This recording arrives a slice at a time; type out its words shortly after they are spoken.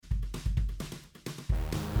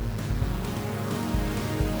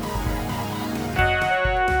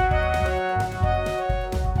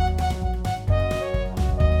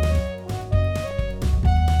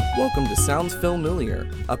Welcome to Sounds Familiar,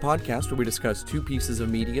 a podcast where we discuss two pieces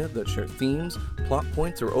of media that share themes, plot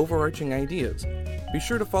points, or overarching ideas. Be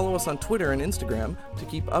sure to follow us on Twitter and Instagram to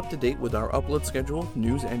keep up to date with our upload schedule,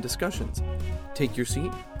 news, and discussions. Take your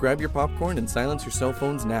seat, grab your popcorn, and silence your cell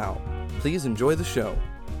phones now. Please enjoy the show.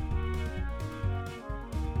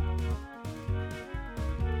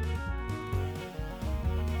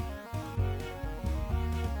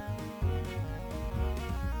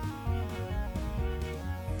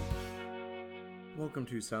 Welcome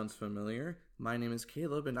to Sounds Familiar. My name is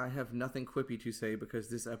Caleb, and I have nothing quippy to say because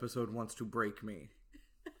this episode wants to break me.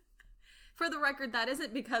 For the record, that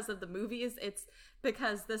isn't because of the movies, it's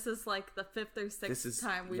because this is like the fifth or sixth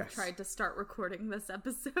time we've tried to start recording this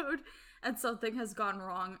episode, and something has gone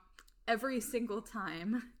wrong every single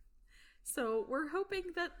time. So we're hoping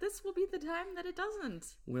that this will be the time that it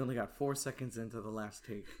doesn't. We only got 4 seconds into the last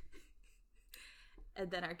take. And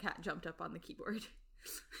then our cat jumped up on the keyboard.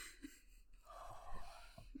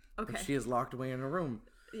 Okay. But she is locked away in a room.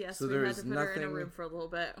 Yes, so we had to put her in a room for a little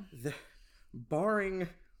bit. Barring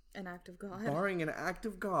an act of God. Barring an act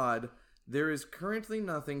of God, there is currently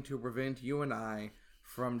nothing to prevent you and I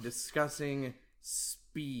from discussing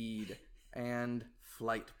Speed and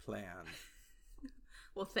Flight Plan.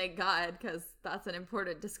 Well, thank God, because that's an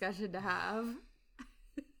important discussion to have.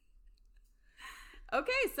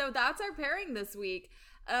 Okay, so that's our pairing this week.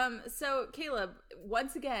 So, Caleb,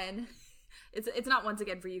 once again... It's not once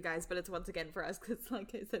again for you guys, but it's once again for us, because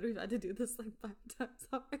like I said, we've had to do this like 5 times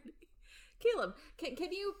already. Caleb,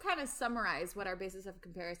 can you kind of summarize what our basis of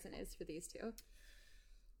comparison is for these two?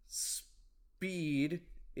 Speed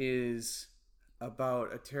is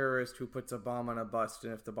about a terrorist who puts a bomb on a bus,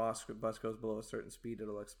 and if the bus goes below a certain speed,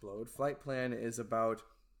 it'll explode. Flight Plan is about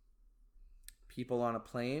people on a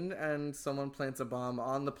plane, and someone plants a bomb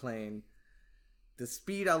on the plane. The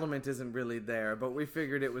speed element isn't really there, but we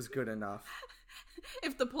figured it was good enough.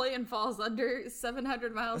 If the plane falls under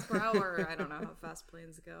 700 miles per hour, I don't know how fast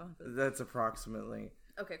planes go. That's approximately.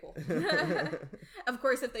 Okay, cool. Of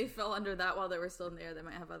course, if they fell under that while they were still in the air, they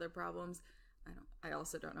might have other problems. I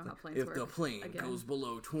also don't know how planes work. If the plane goes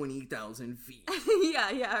below 20,000 feet.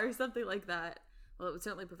 yeah, or something like that. Well, it would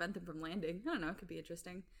certainly prevent them from landing. I don't know, it could be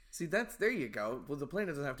interesting. See, there you go. Well, the plane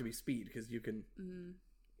doesn't have to be speed, because you can... Mm-hmm.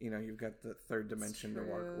 You know, you've got the third dimension to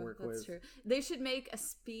work with. That's true. They should make a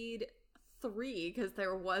Speed 3, because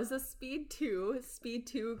there was a Speed 2, Speed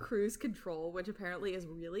 2 Cruise Control, which apparently is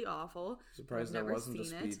really awful. Surprised there wasn't a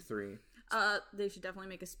Speed 3. They should definitely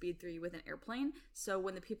make a Speed 3 with an airplane, so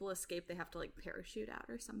when the people escape, they have to, like, parachute out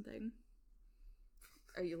or something.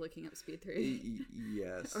 Are you looking up Speed 3?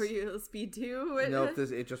 Yes. Or are you Speed 2? Nope,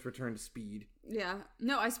 it just returned Speed. Yeah.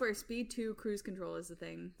 No, I swear, Speed 2 Cruise Control is the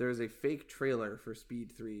thing. There's a fake trailer for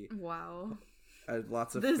Speed 3. Wow.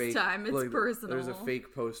 Lots of this fake... This time, it's personal. There's a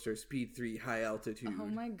fake poster, Speed 3 High Altitude. Oh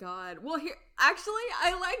my god. Well, actually,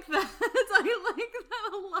 I like that. I like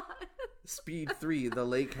that a lot. Speed 3, the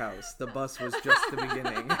lake house. The bus was just the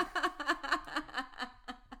beginning.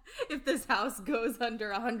 If this house goes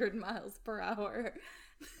under 100 miles per hour...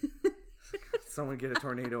 Someone get a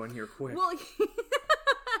tornado in here quick. Well,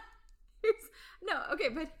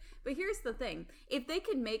 but here's the thing. If they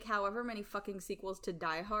can make however many fucking sequels to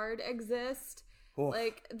Die Hard exist,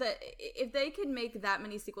 if they can make that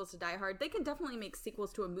many sequels to Die Hard, they can definitely make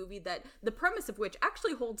sequels to a movie that the premise of which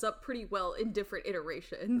actually holds up pretty well in different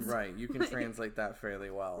iterations. Right, you can translate that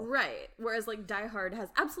fairly well. Right, whereas like Die Hard has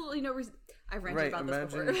absolutely no reason. I've ranted about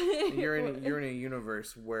this before. you're in a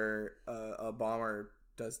universe where a bomber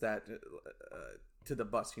does that to the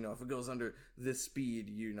bus. You know, if it goes under this speed,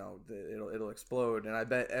 you know, it'll explode. And I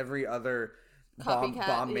bet every other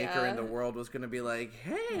bomb maker in the world was going to be like,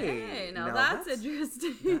 hey, now that's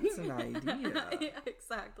interesting. That's an idea. Yeah,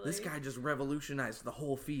 exactly. This guy just revolutionized the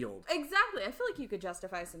whole field. Exactly. I feel like you could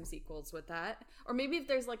justify some sequels with that. Or maybe if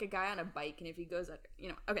there's like a guy on a bike and if he goes, you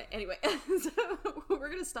know, okay, anyway. So we're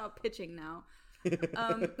going to stop pitching now.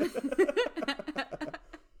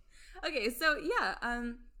 Okay, so yeah,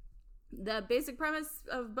 the basic premise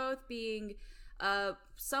of both being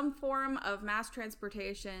some form of mass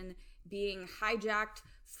transportation being hijacked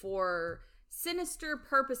for sinister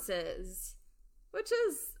purposes, which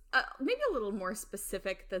is maybe a little more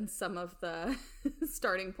specific than some of the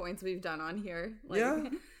starting points we've done on here. Yeah.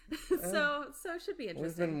 So it should be interesting.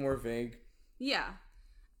 We've been more vague. Yeah.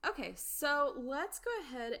 Okay, so let's go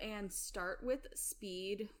ahead and start with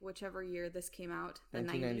Speed, whichever year this came out. The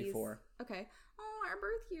 1994. 90s. Okay. Oh, our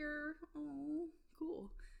birth year. Oh, cool.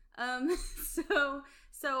 So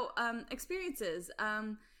experiences.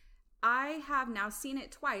 I have now seen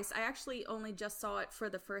it twice. I actually only just saw it for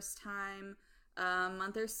the first time a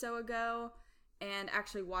month or so ago. and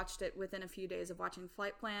actually watched it within a few days of watching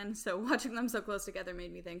Flight Plan. So watching them so close together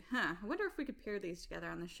made me think, I wonder if we could pair these together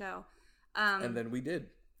on the show. And then we did.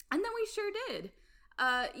 And then we sure did.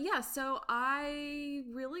 Yeah, so I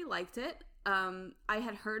really liked it. I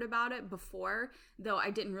had heard about it before, though I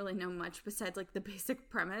didn't really know much besides like the basic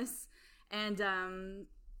premise. And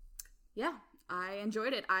yeah, I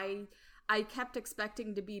enjoyed it. I kept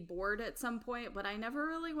expecting to be bored at some point, but I never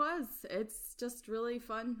really was. It's just really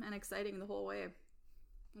fun and exciting the whole way.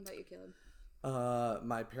 What about you, Caleb?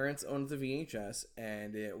 My parents owned the VHS,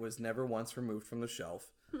 and it was never once removed from the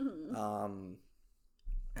shelf. And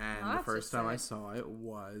the first time I saw it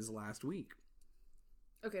was last week.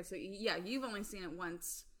 Okay, so yeah, you've only seen it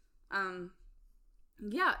once.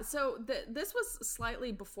 Yeah, so this was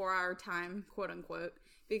slightly before our time, quote unquote,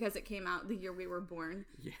 because it came out the year we were born.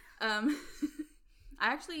 Yeah.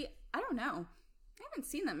 I don't know. I haven't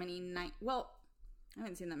seen that many I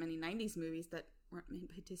haven't seen that many 90s movies that weren't made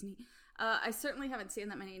by Disney. I certainly haven't seen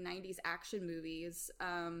that many 90s action movies.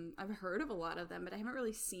 I've heard of a lot of them, but I haven't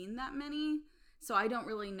really seen that many. So I don't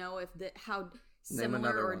really know if how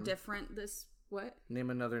similar or different this... What? Name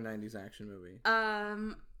another 90s action movie.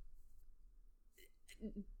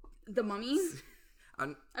 The Mummy?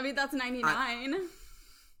 I mean, that's 99.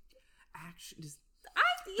 Action is...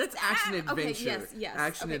 That's action adventure. Okay, yes.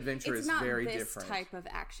 Action adventure is very different. It's not this type of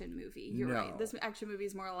action movie. You're right. This action movie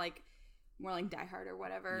is more like Die Hard or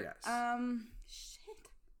whatever. Yes. Shit.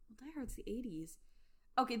 Well, Die Hard's the 80s.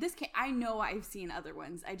 Okay, I know I've seen other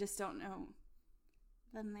ones. I just don't know.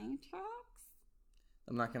 The Matrix?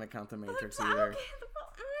 I'm not going to count The Matrix either. Okay.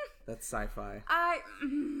 That's sci-fi.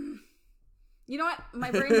 You know what?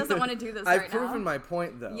 My brain doesn't want to do this right now. I've proven my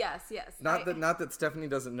point, though. Yes. Not that Stephanie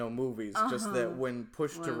doesn't know movies, just that when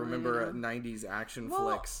pushed to remember 90s action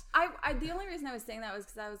flicks. The only reason I was saying that was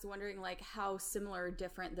because I was wondering like how similar or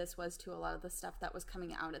different this was to a lot of the stuff that was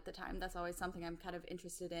coming out at the time. That's always something I'm kind of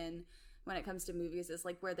interested in when it comes to movies, is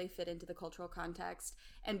like where they fit into the cultural context.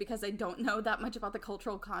 And because I don't know that much about the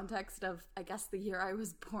cultural context of, I guess, the year I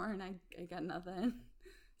was born, I got nothing.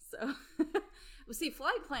 So, well, see,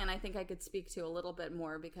 Flight Plan, I think I could speak to a little bit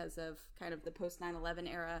more because of kind of the post 9/11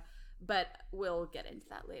 era, but we'll get into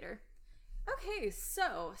that later. Okay,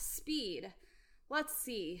 so Speed. Let's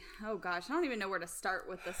see. Oh gosh, I don't even know where to start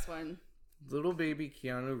with this one. Little baby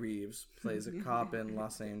Keanu Reeves plays a cop in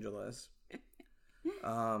Los Angeles.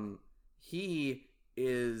 He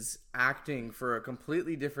is acting for a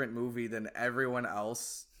completely different movie than everyone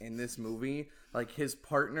else in this movie. Like his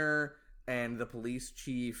partner and the police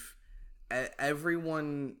chief,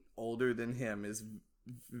 everyone older than him is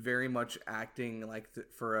very much acting like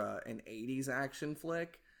for an 80s action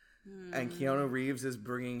flick. And Keanu Reeves is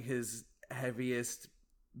bringing his heaviest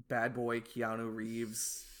bad boy Keanu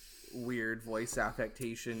Reeves weird voice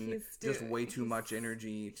affectation, just way too much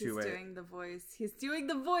energy to it. He's doing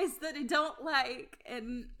the voice that I don't like,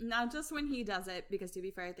 and not just when he does it, because to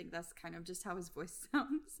be fair, I think that's kind of just how his voice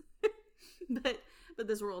sounds. but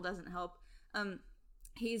this role doesn't help.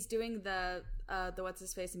 He's doing the what's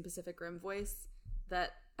his face in Pacific Rim voice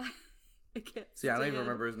that I can't. See, I don't even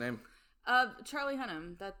remember his name. Charlie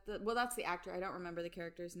Hunnam. That's the actor. I don't remember the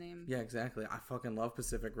character's name. Yeah, exactly. I fucking love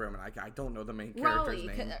Pacific Rim, and I don't know the main character's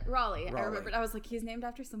name. Raleigh. I remembered. I was like, he's named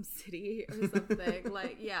after some city or something.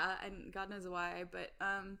 Like, yeah, and God knows why. But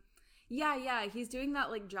yeah, he's doing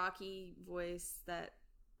that like jockey voice. That,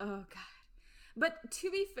 oh god. But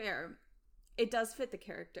to be fair, it does fit the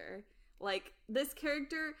character. Like, this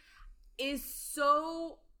character is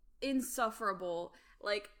so insufferable.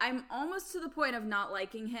 Like, I'm almost to the point of not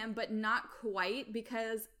liking him, but not quite,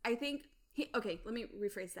 because I think okay, let me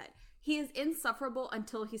rephrase that. He is insufferable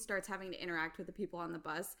until he starts having to interact with the people on the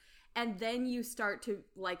bus, and then you start to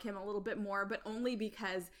like him a little bit more, but only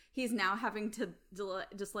because he's now having to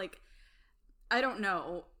just like, I don't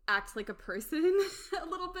know, act like a person a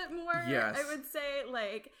little bit more. Yes. I would say,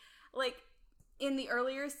 like in the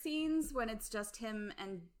earlier scenes when it's just him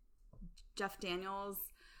and Jeff Daniels,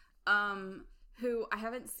 who I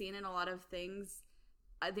haven't seen in a lot of things.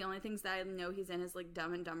 The only things that I know he's in is like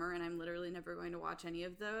Dumb and Dumber, and I'm literally never going to watch any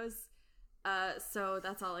of those. So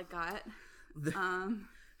that's all I got.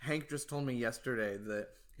 Hank just told me yesterday that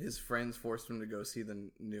his friends forced him to go see the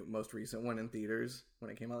most recent one in theaters when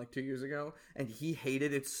it came out like 2 years ago, and he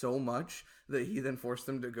hated it so much that he then forced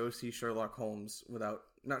them to go see Sherlock Holmes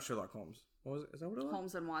not Sherlock Holmes. What was it? Is that what it was?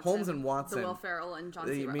 Holmes and Watson. The Will Ferrell and John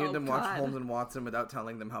Cena. They made them watch Holmes and Watson without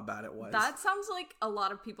telling them how bad it was. That sounds like a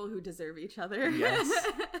lot of people who deserve each other. Yes.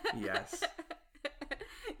 Yes.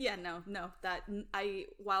 Yeah, no.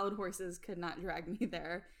 Wild horses could not drag me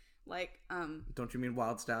there. Like, don't you mean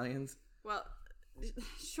wild stallions? Well,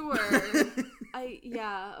 Sure.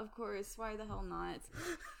 Yeah, of course. Why the hell not?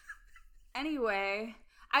 Anyway,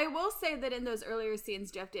 I will say that in those earlier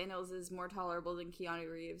scenes, Jeff Daniels is more tolerable than Keanu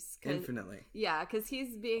Reeves. Infinitely. Yeah, because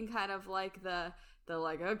he's being kind of like the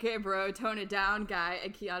like, okay, bro, tone it down guy.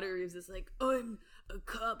 And Keanu Reeves is like, I'm a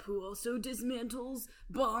cop who also dismantles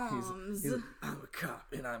bombs. He's like, I'm a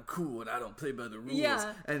cop and I'm cool and I don't play by the rules.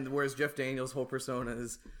 Yeah. And whereas Jeff Daniels' whole persona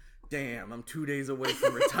is, damn, I'm 2 days away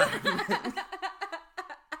from retirement.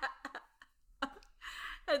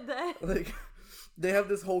 And then... Like, they have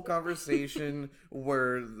this whole conversation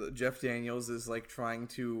where Jeff Daniels is like trying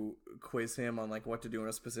to quiz him on like what to do in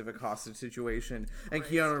a specific hostage situation, and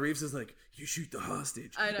Keanu Reeves is like, "You shoot the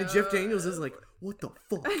hostage," I know. and Jeff Daniels is like, "What the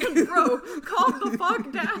fuck, bro? Calm the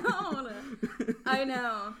fuck down." I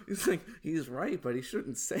know. He's like, he's right, but he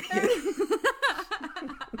shouldn't say it.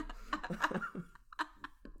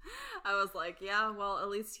 I was like, yeah, well, at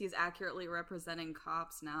least he's accurately representing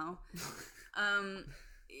cops now.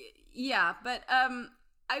 Yeah, but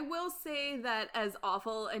I will say that as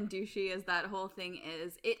awful and douchey as that whole thing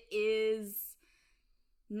is, it is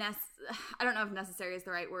I don't know if necessary is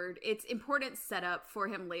the right word. It's important setup for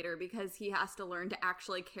him later because he has to learn to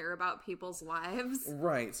actually care about people's lives.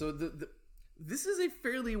 Right. So this is a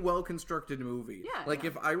fairly well constructed movie. Yeah. Like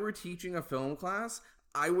if I were teaching a film class,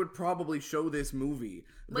 I would probably show this movie.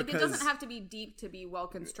 Like it doesn't have to be deep to be well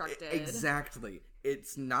constructed. Exactly.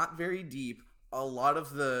 It's not very deep. A lot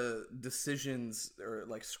of the decisions, or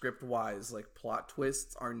like script-wise, like plot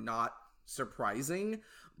twists, are not surprising.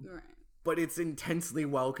 Right. But it's intensely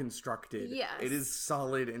well constructed. Yes. It is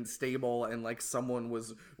solid and stable, and like someone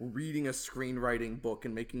was reading a screenwriting book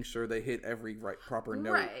and making sure they hit every proper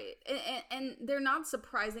note. Right. And they're not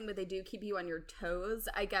surprising, but they do keep you on your toes,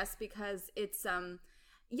 I guess, because it's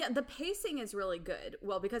yeah, the pacing is really good.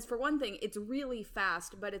 Well, because for one thing, it's really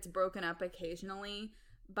fast, but it's broken up occasionally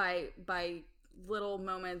by little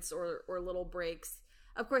moments or little breaks.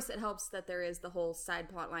 Of course, it helps that there is the whole side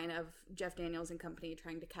plot line of Jeff Daniels and company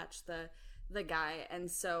trying to catch the guy, and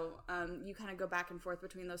so you kind of go back and forth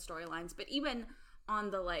between those storylines. But even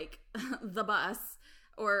on the like the bus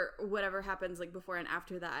or whatever happens like before and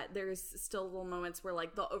after that, there's still little moments where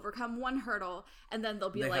like they'll overcome one hurdle and then they'll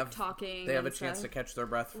be talking. They have a chance to catch their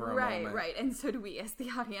breath for a moment. Right. And so do we as the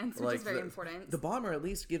audience, which is very important. The bomber at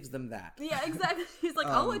least gives them that. Yeah, exactly. He's like,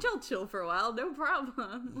 I'll let y'all chill for a while, no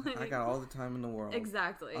problem. I got all the time in the world.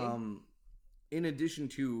 Exactly. In addition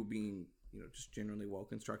to being, just generally well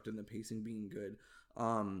constructed and the pacing being good,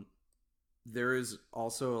 there is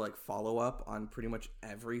also like follow up on pretty much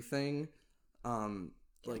everything.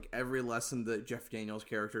 Like every lesson that Jeff Daniels'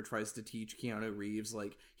 character tries to teach Keanu Reeves,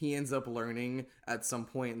 like he ends up learning at some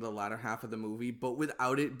point in the latter half of the movie, but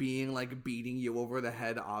without it being like beating you over the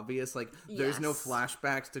head obvious. Like there's no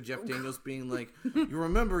flashbacks to Jeff Daniels being like, you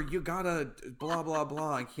remember, you gotta blah blah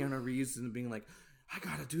blah, and Keanu Reeves and being like, I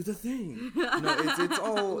gotta do the thing. No, it's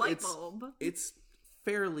all light bulb. It's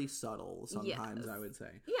fairly subtle sometimes, yes. I would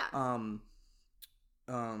say. Yeah.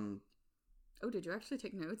 Oh, did you actually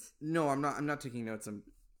take notes? No, I'm not taking notes. I'm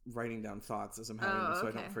writing down thoughts as I'm having them so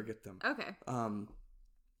I don't forget them. Okay.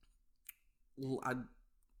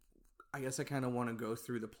 I guess I kind of want to go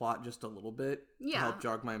through the plot just a little bit to help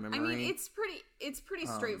jog my memory. I mean, it's pretty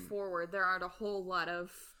straightforward. There aren't a whole lot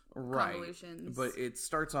of convolutions. But it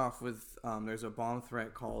starts off with there's a bomb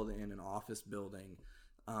threat called in an office building.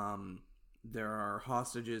 There are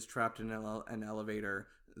hostages trapped in an elevator.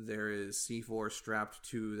 There is C4 strapped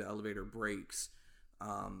to the elevator brakes,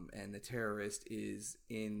 and the terrorist is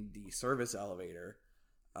in the service elevator,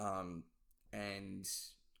 and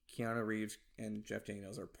Keanu Reeves and Jeff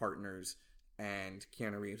Daniels are partners, and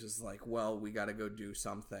Keanu Reeves is like, well, we gotta go do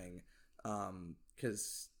something,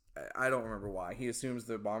 because I don't remember why. He assumes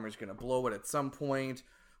the bomber's gonna blow it at some point,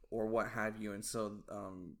 or what have you, and so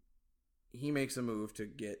he makes a move to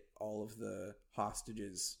get all of the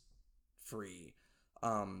hostages free.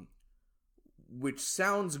 Which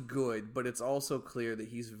sounds good, but it's also clear that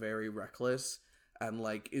he's very reckless and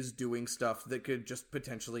like is doing stuff that could just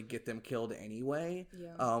potentially get them killed anyway.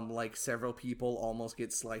 Yeah. Like several people almost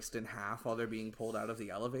get sliced in half while they're being pulled out of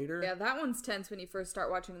the elevator. Yeah, that one's tense when you first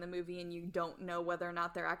start watching the movie and you don't know whether or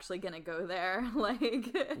not they're actually gonna go there.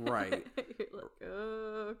 Like, right. You're like,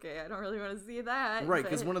 oh, okay, I don't really want to see that. Right,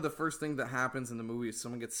 because one of the first things that happens in the movie is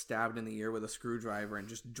someone gets stabbed in the ear with a screwdriver and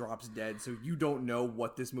just drops dead. So you don't know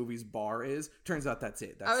what this movie's bar is. Turns out that's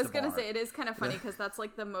it. That's I was gonna say it is kind of funny because that's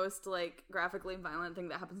like the most like graphically violent thing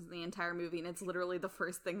that happens in the entire movie, and it's literally the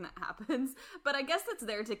first thing that happens. But I guess it's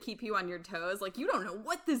there to keep you on your toes. Like, you don't know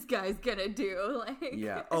what this guy's gonna do. Like,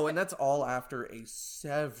 yeah. Oh, and that's all after a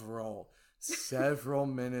several several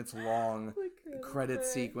minutes long credit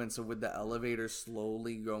sequence with the elevator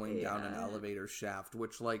slowly going down an elevator shaft,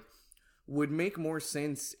 which like would make more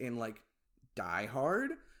sense in like Die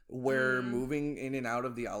Hard, where moving in and out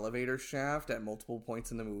of the elevator shaft at multiple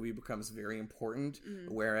points in the movie becomes very important,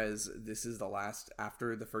 whereas this is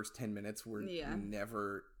after the first 10 minutes we're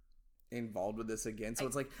never involved with this again. So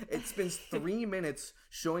it's like it spends 3 minutes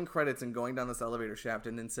showing credits and going down this elevator shaft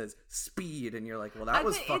and then says speed, and you're like, well, that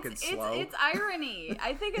was fucking slow. It's irony.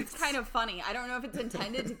 I think it's kind of funny. I don't know if it's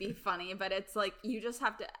intended to be funny, but it's like you just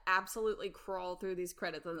have to absolutely crawl through these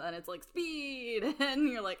credits and then it's like speed and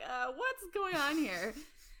you're like, what's going on here?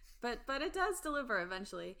 But it does deliver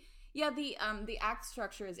eventually. Yeah, the act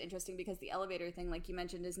structure is interesting because the elevator thing, like you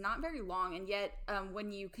mentioned, is not very long, and yet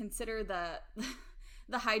when you consider the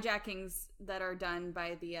hijackings that are done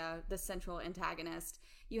by the central antagonist,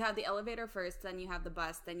 you have the elevator first, then you have the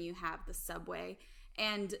bus, then you have the subway,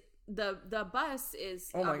 and the bus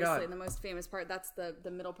is obviously the most famous part. That's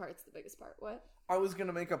the middle part's the biggest part. What? I was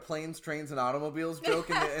gonna make a planes, trains, and automobiles joke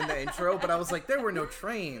in the intro, but I was like, there were no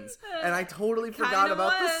trains, and I totally forgot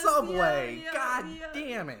about the subway. God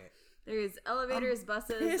damn it! There's elevators,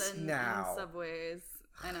 buses, and subways.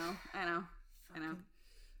 I know.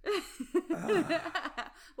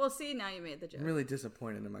 Well, see, now you made the joke. I'm really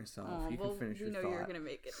disappointed in myself. You can finish your thought. You're gonna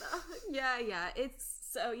make it though. Yeah.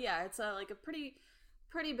 It's like a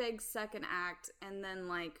pretty big second act, and then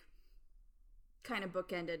like kind of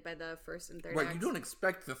bookended by the first and third act. Right, you don't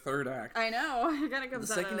expect the third act. I know. It kind of comes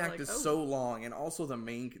the second act is so long, and also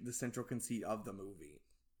the central conceit of the movie,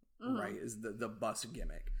 right, is the bus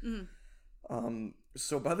gimmick.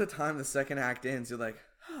 So by the time the second act ends, you're like,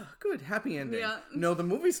 oh, good, happy ending. Yeah. No, the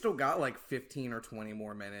movie still got like 15 or 20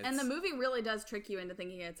 more minutes. And the movie really does trick you into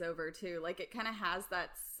thinking it's over too. Like it kind of has that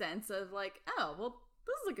sense of like, oh, well,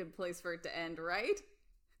 this is a good place for it to end, right?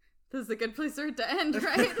 This is a good place for it to end,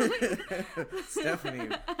 right?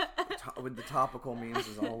 Stephanie, with the topical memes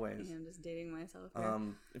as always. Yeah, I'm just dating myself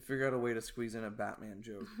here. Figure out a way to squeeze in a Batman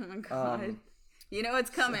joke. Oh my god. You know it's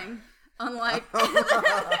coming. Unlike...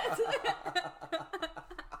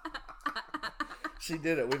 She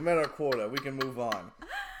did it. We've met our quota. We can move on.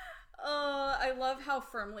 I love how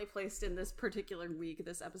firmly placed in this particular week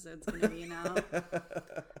this episode's going to be now.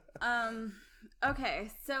 Okay,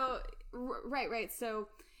 so... Right. So...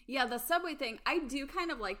 Yeah, the subway thing, I do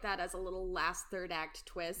kind of like that as a little last third act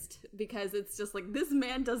twist, because it's just like, this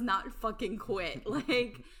man does not fucking quit,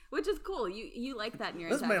 like, which is cool. You like that in your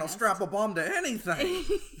This man will strap a bomb to anything.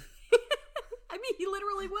 I mean, he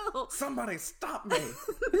literally will. Somebody stop me.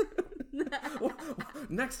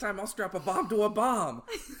 Next time I'll strap a bomb to a bomb.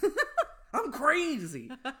 I'm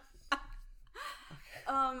crazy.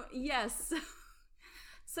 Yes.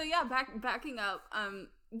 So yeah, backing up,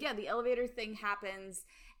 yeah, the elevator thing happens.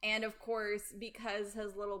 And of course, because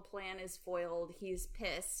his little plan is foiled, he's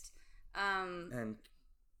pissed. And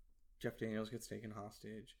Jeff Daniels gets taken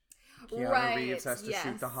hostage. Keanu Reeves has to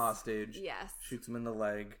shoot the hostage. Yes. Shoots him in the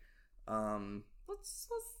leg. That's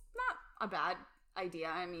not a bad idea.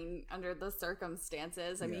 I mean, under the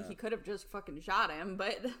circumstances. I mean, he could have just fucking shot him,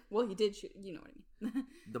 but, well, he did shoot. You know what I mean.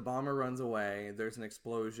 The bomber runs away. There's an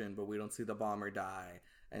explosion, but we don't see the bomber die.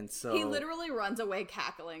 And so he literally runs away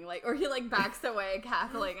cackling, like, or he like backs away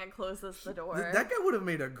cackling and closes the door. That guy would have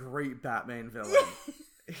made a great Batman villain.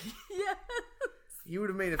 Yes. He would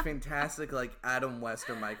have made a fantastic like Adam West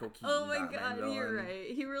or Michael Keaton. Oh my Batman god, villain. You're right.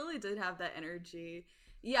 He really did have that energy.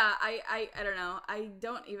 Yeah, I don't know. I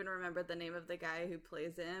don't even remember the name of the guy who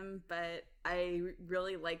plays him, but I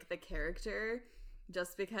really like the character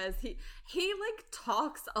just because he like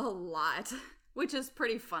talks a lot. Which is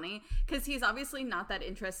pretty funny, because he's obviously not that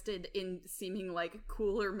interested in seeming, like,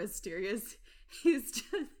 cool or mysterious. He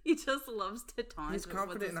just loves to taunt. He's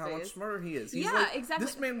confident in how much smarter he is. He's exactly.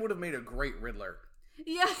 This man would have made a great Riddler.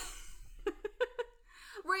 Yeah.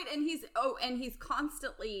 Right, and he's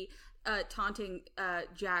constantly taunting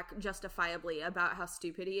Jack justifiably about how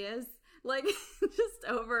stupid he is. Like, just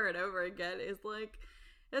over and over again. It's like...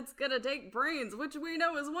 It's gonna take brains, which we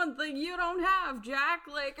know is one thing you don't have, Jack,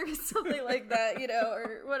 like, or something like that, you know,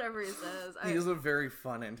 or whatever he says. He's a very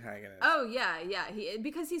fun antagonist. Oh, yeah,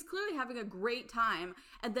 because he's clearly having a great time,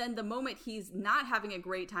 and then the moment he's not having a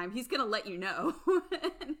great time, he's gonna let you know,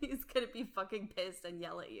 and he's gonna be fucking pissed and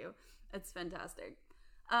yell at you. It's fantastic.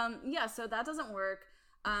 Yeah, so that doesn't work.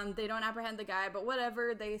 They don't apprehend the guy, but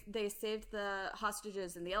whatever, they saved the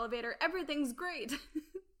hostages in the elevator. Everything's great.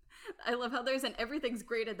 I love how there's an everything's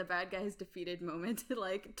great at the bad guy's defeated moment,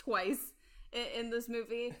 like, twice in this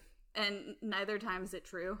movie, and neither time is it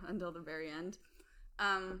true until the very end.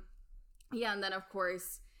 Yeah, and then, of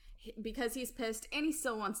course, because he's pissed and he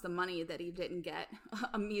still wants the money that he didn't get,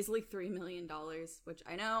 a measly $3 million, which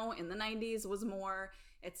I know in the 90s was more.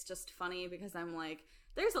 It's just funny because I'm like,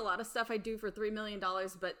 there's a lot of stuff I'd do for $3 million,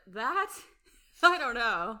 but that, I don't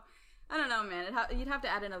know, man. You'd have to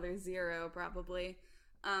add another zero probably.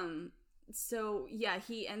 So yeah,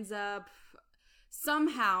 he ends up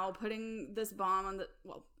somehow putting this bomb on the,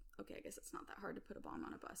 well, okay, I guess it's not that hard to put a bomb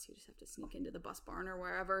on a bus. You just have to sneak into the bus barn or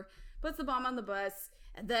wherever. Puts the bomb on the bus.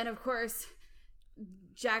 And then, of course,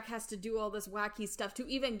 Jack has to do all this wacky stuff to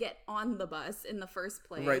even get on the bus in the first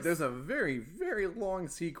place. Right. There's a very, very long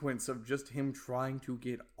sequence of just him trying to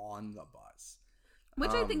get on the bus.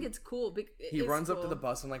 Which I think it's cool. He runs up to the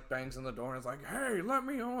bus and like bangs on the door and is like, "Hey, let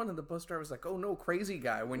me on!" And the bus driver's like, "Oh no, crazy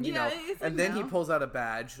guy!" When you know, and then he pulls out a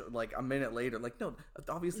badge like a minute later. Like, no,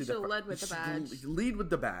 obviously you should have led with the badge. Lead with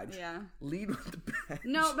the badge. Yeah, lead with the badge.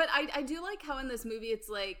 No, but I do like how in this movie it's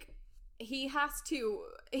like he has to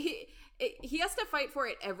fight for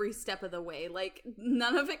it every step of the way. Like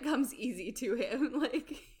none of it comes easy to him.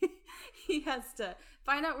 Like he has to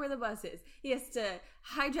find out where the bus is. He has to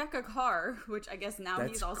hijack a car, which I guess now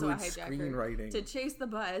he's also a hijacker, to chase the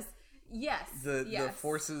bus. Yes. The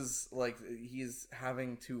forces, like, he's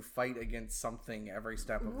having to fight against something every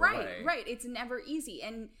step of the way. Right. It's never easy.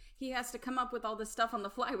 And he has to come up with all this stuff on the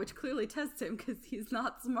fly, which clearly tests him because he's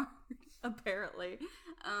not smart, apparently.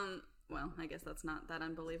 Well, I guess that's not that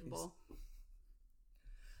unbelievable.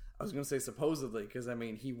 I was going to say supposedly, because, I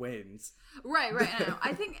mean, he wins. Right. I know.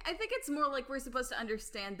 I think it's more like we're supposed to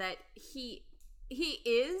understand that he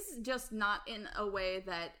is, just not in a way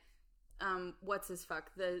that,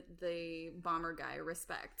 the bomber guy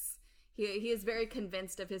respects. He is very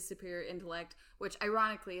convinced of his superior intellect, which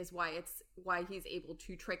ironically is why he's able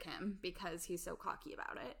to trick him, because he's so cocky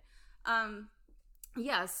about it.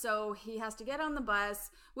 Yeah, so he has to get on the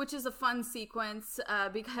bus, which is a fun sequence,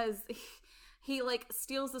 because he like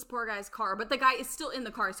steals this poor guy's car, but the guy is still in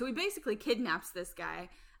the car, so he basically kidnaps this guy.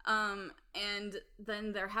 And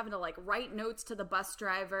then they're having to like write notes to the bus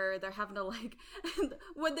driver. They're having to like,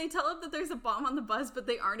 when they tell him that there's a bomb on the bus, but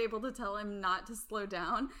they aren't able to tell him not to slow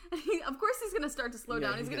down. And of course he's going to start to slow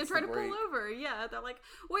down. He's going to try to pull over. Yeah. They're like,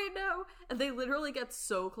 wait, no. And they literally get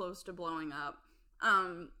so close to blowing up.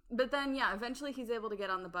 But then, yeah, eventually he's able to get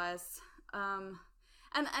on the bus. The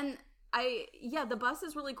bus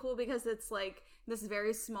is really cool because it's like this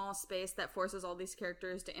very small space that forces all these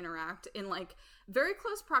characters to interact in like very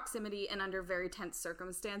close proximity and under very tense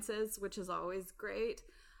circumstances, which is always great.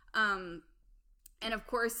 And of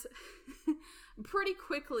course, pretty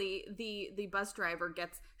quickly, the bus driver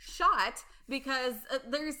gets shot because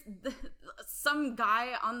there's some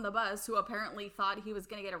guy on the bus who apparently thought he was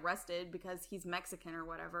going to get arrested because he's Mexican or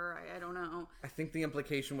whatever. I don't know. I think the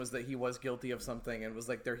implication was that he was guilty of something and was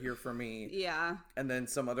like, they're here for me. Yeah. And then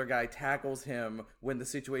some other guy tackles him when the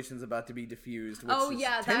situation's about to be diffused, which is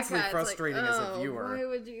intensely frustrating as a viewer. Why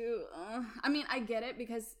would you? I mean, I get it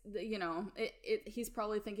because, you know, he's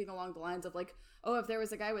probably thinking along the lines of like, oh, if there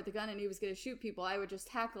was a guy with a gun and he was going to shoot people, I would just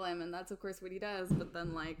tackle him. And that's, of course, what he does. But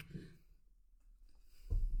then, like...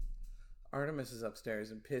 Artemis is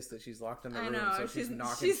upstairs and pissed that she's locked in the room, so she's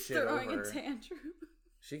knocking shit over. She's throwing a tantrum.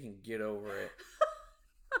 She can get over it.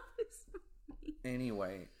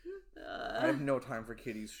 Anyway, I have no time for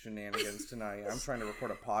Kitty's shenanigans tonight. I'm trying to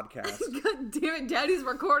record a podcast. God damn it, Daddy's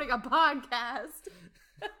recording a podcast.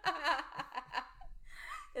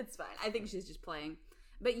 It's fine. I think she's just playing.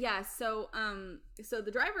 But yeah, so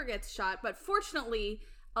the driver gets shot, but fortunately,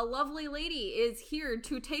 a lovely lady is here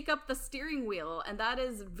to take up the steering wheel, and that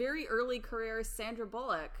is very early career Sandra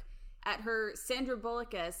Bullock at her Sandra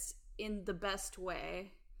Bullockest in the best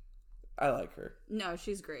way. I like her. No,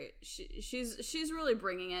 she's great. She's really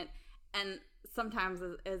bringing it, and sometimes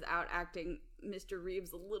is out acting Mr.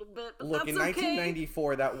 Reeves a little bit, but look, that's in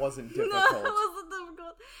 1994, that wasn't difficult. No, it wasn't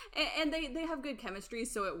difficult. And they have good chemistry,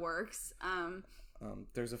 so it works.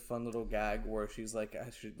 There's a fun little gag where she's like,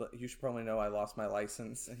 you should probably know I lost my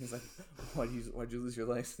license. And he's like, why'd you lose your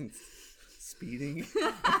license? Speeding?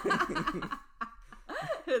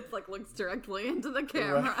 It's like looks directly into the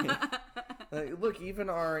camera. Right. Like, look, even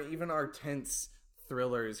our tense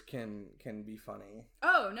thrillers can be funny.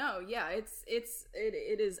 Oh no, yeah, it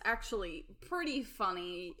is actually pretty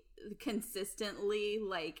funny consistently.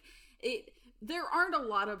 Like there aren't a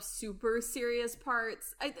lot of super serious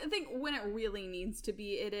parts. I think when it really needs to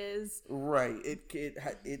be, it is. Right.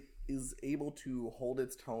 It is able to hold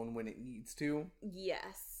its tone when it needs to.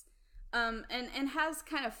 Yes. And has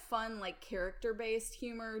kind of fun, like, character-based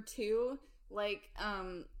humor, too. Like,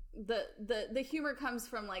 the humor comes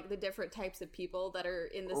from like the different types of people that are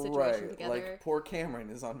in the situation together. Like poor Cameron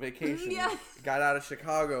is on vacation. Yeah. Got out of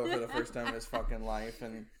Chicago for the first time in his fucking life,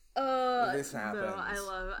 and this happens. No,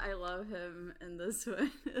 I love him in this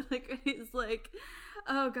one. Like he's like,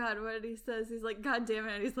 oh god, what he says? He's like, god damn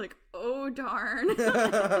it, and he's like, oh darn.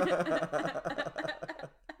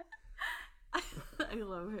 I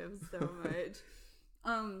love him so much.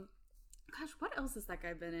 Gosh, what else has that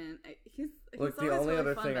guy been in? He's Look, the always only really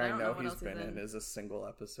other fun, thing but I don't know what he's else been in is a single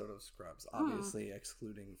episode of Scrubs, obviously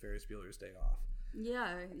excluding Ferris Bueller's Day Off.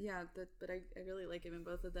 Yeah, but I really like him in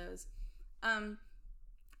both of those.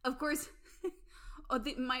 Of course,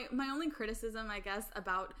 my only criticism, I guess,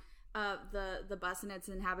 about the bus and its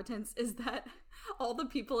inhabitants is that all the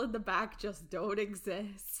people in the back just don't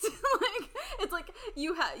exist. Like it's like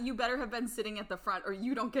you better have been sitting at the front or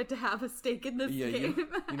you don't get to have a stake in this game.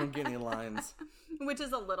 You don't get any lines. Which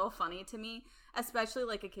is a little funny to me, especially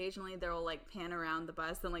like occasionally they'll like pan around the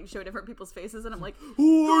bus and like show different people's faces and I'm like,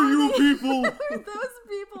 who are you people? Who are those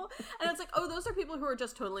people? And it's like, oh, those are people who are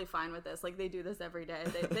just totally fine with this. Like they do this every day.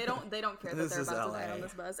 They don't care that they're about to die on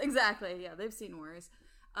this bus. Exactly. Yeah, they've seen worse.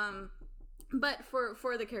 But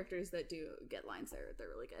for the characters that do get lines, they're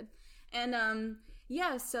really good. And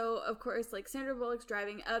yeah, so of course, like Sandra Bullock's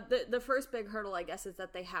driving. The first big hurdle, I guess, is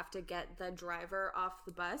that they have to get the driver off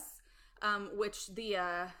the bus. Which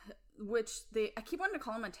I keep wanting to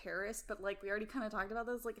call him a terrorist, but like we already kind of talked about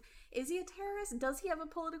this. Like, is he a terrorist? Does he have a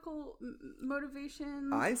political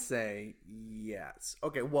motivation? I say yes.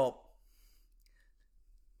 Okay, well,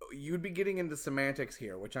 you'd be getting into semantics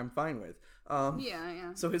here, which I'm fine with.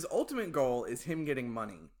 Yeah. So his ultimate goal is him getting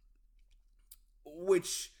money,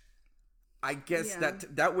 which I guess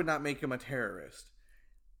that would not make him a terrorist.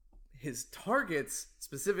 His targets,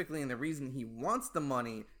 specifically, and the reason he wants the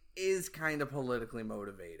money is kind of politically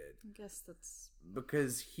motivated. I guess that's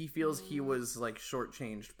because he feels he was like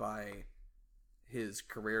shortchanged by his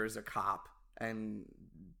career as a cop and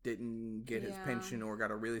didn't get his pension or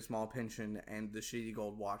got a really small pension and the shitty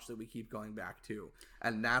gold watch that we keep going back to,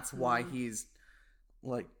 and that's why he's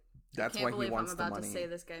like that's why he wants the money. I'm about to say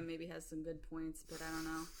this guy maybe has some good points, but I don't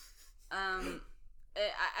know.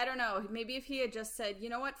 I don't know. Maybe if he had just said, you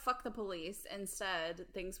know what, fuck the police instead,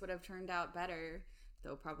 things would have turned out better.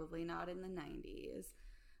 Though probably not in the 90s.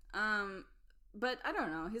 But I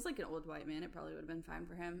don't know. He's like an old white man. It probably would have been fine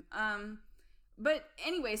for him. But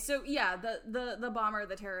anyway, so yeah, the bomber,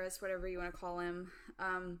 the terrorist, whatever you want to call him.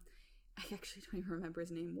 I actually don't even remember his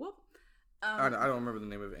name. Whoop. I don't remember the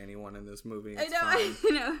name of anyone in this movie. It's I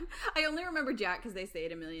know. I only remember Jack because they say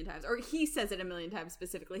it a million times. Or he says it a million times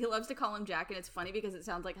specifically. He loves to call him Jack, and it's funny because it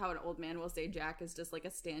sounds like how an old man will say Jack is just like a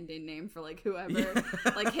stand-in name for like whoever,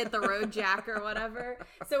 like hit the road Jack or whatever.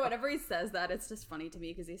 So whenever he says that, it's just funny to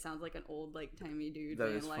me because he sounds like an old like timey dude. That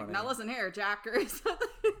being is like, funny. now listen here, Jack, or something.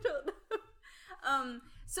 I don't know.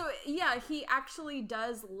 So yeah, he actually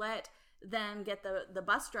does let them get the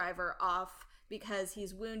bus driver off because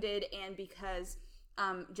he's wounded and because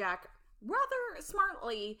Jack rather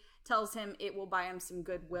smartly tells him it will buy him some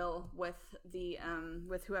goodwill with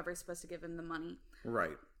with whoever's supposed to give him the money.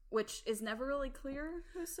 Right. Which is never really clear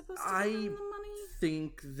who's supposed to give him the money. I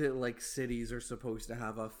think that like cities are supposed to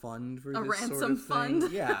have a fund for a this ransom sort of fund.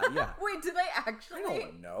 Thing. Yeah. Wait, do they actually? I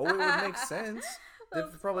don't know. It would make sense.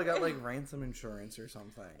 They've probably got like ransom insurance or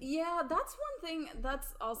something. Yeah, that's one thing. That's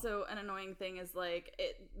also an annoying thing is like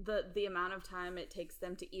the amount of time it takes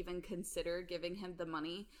them to even consider giving him the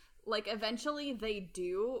money. Like eventually they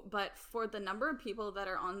do, but for the number of people that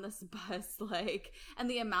are on this bus, like, and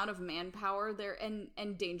the amount of manpower there and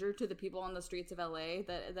danger to the people on the streets of LA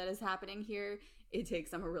that is happening here, it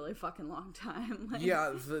takes them a really fucking long time. Like,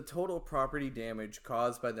 yeah, the total property damage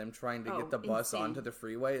caused by them trying to get the bus insane. onto the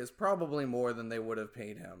freeway is probably more than they would have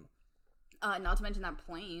paid him. Not to mention that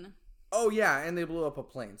plane. Oh yeah, and they blew up a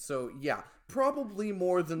plane. So yeah, probably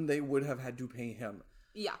more than they would have had to pay him.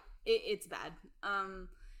 Yeah, it's bad.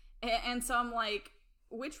 And so I'm like,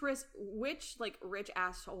 which like rich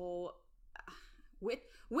asshole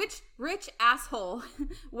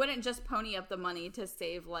wouldn't just pony up the money to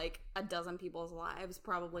save like a dozen people's lives,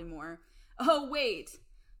 probably more. Oh wait,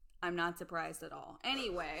 I'm not surprised at all.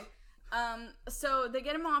 Anyway, so they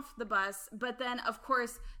get him off the bus, but then of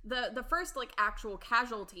course the first like actual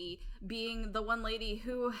casualty being the one lady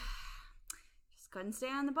who couldn't stay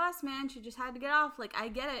on the bus, man. She just had to get off. Like, I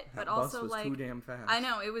get it, but that also bus was like too damn fast. I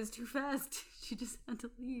know it was too fast. She just had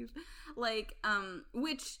to leave. Like,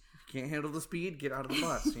 which if you can't handle the speed, get out of the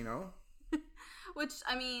bus. You know. Which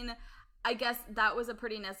I mean, I guess that was a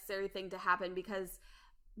pretty necessary thing to happen because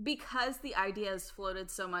because the idea has floated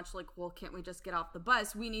so much, like, well, can't we just get off the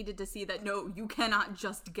bus? We needed to see that, no, you cannot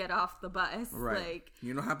just get off the bus. Right. Like,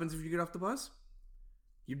 you know what happens if you get off the bus?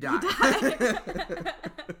 You die.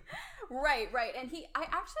 Right. And I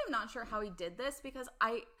actually am not sure how he did this, because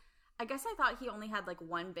I guess I thought he only had like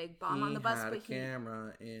one big bomb on the bus, but he had a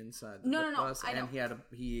camera inside the bus, and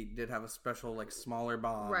he did have a special like smaller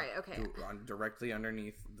bomb, right? Okay, directly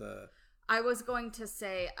underneath the. I was going to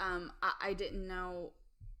say, I didn't know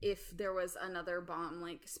if there was another bomb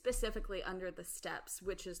like specifically under the steps,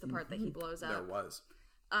 which is the part that he blows up. There was.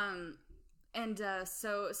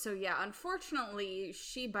 So yeah, unfortunately,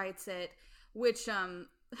 she bites it, which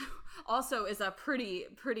also is a pretty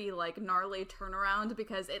like gnarly turnaround,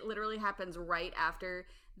 because it literally happens right after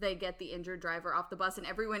they get the injured driver off the bus, and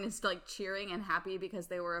everyone is like cheering and happy because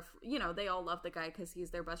they were, they all love the guy because he's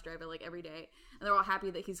their bus driver like every day, and they're all happy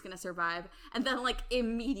that he's gonna survive. And then like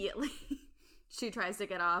immediately she tries to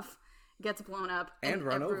get off, gets blown up, and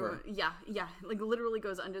run over. Yeah, like literally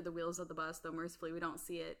goes under the wheels of the bus, though mercifully we don't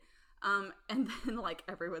see it. And then like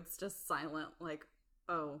everyone's just silent, like,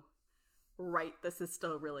 oh, right, this is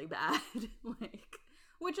still really bad. Like,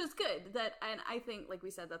 which is good. And I think, like we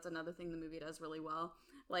said, that's another thing the movie does really well.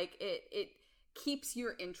 Like, it keeps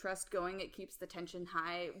your interest going, it keeps the tension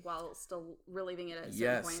high while still relieving it at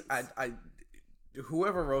certain points. I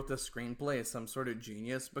whoever wrote the screenplay is some sort of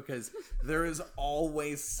genius, because there is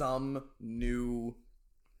always some new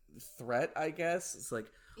threat, I guess. It's like,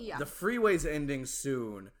 the freeway's ending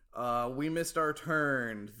soon. We missed our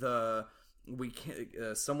turn.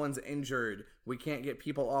 Someone's injured. We can't get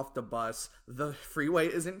people off the bus. The freeway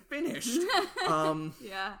isn't finished.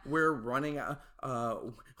 Yeah. We're running out.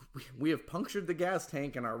 We have punctured the gas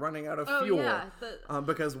tank and are running out of fuel. Yeah,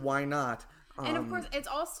 because why not? And of course, it's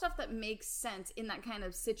all stuff that makes sense in that kind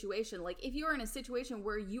of situation. Like, if you are in a situation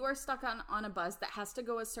where you are stuck on a bus that has to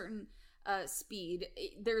go a certain speed,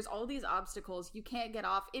 there's all these obstacles, you can't get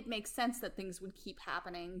off, it makes sense that things would keep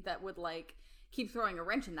happening that would like keep throwing a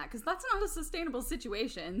wrench in that, because that's not a sustainable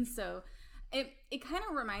situation. So it kind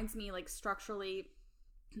of reminds me like structurally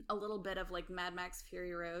a little bit of like Mad Max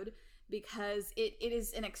Fury Road, because it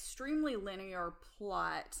is an extremely linear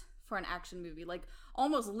plot for an action movie, like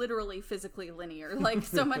almost literally physically linear. Like,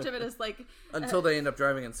 so much of it is like until they end up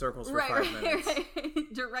driving in circles for 5 minutes.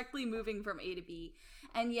 Right. Directly moving from A to B,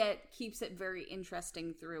 and yet keeps it very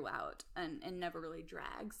interesting throughout, and never really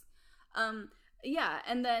drags. Yeah,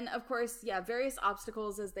 and then of course, various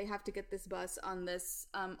obstacles as they have to get this bus on this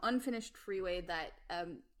unfinished freeway that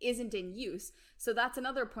isn't in use. So that's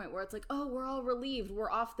another point where it's like, oh, we're all relieved, we're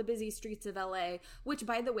off the busy streets of LA, which,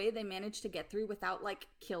 by the way, they managed to get through without like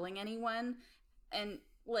killing anyone. And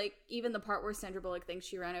like, even the part where Sandra Bullock thinks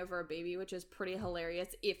she ran over a baby, which is pretty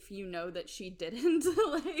hilarious if you know that she didn't.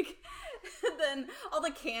 Like, then all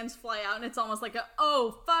the cans fly out, and it's almost like a,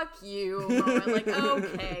 oh, fuck you moment. Like,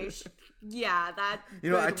 okay, yeah, that.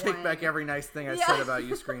 I take back every nice thing I said about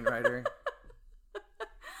you, screenwriter.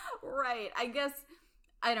 Right. I guess,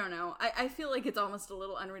 I don't know. I feel like it's almost a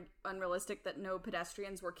little unrealistic that no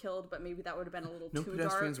pedestrians were killed, but maybe that would have been a little too dark. No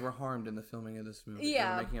pedestrians were harmed in the filming of this movie.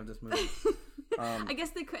 Yeah. The making of this movie. I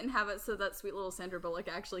guess they couldn't have it so that sweet little Sandra Bullock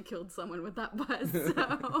actually killed someone with that bus.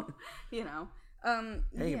 So,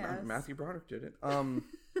 Hey, yes. Matthew Broderick did it. Oh,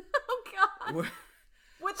 God.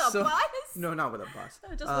 With a bus? No, not with a bus.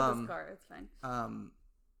 Just with his car. It's fine.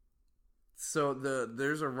 So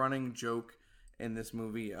there's a running joke in this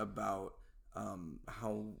movie about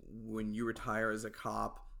how when you retire as a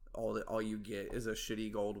cop, all you get is a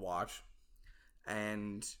shitty gold watch,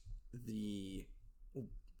 and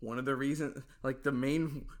one of the reasons, like the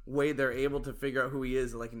main way they're able to figure out who he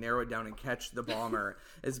is, like narrow it down and catch the bomber,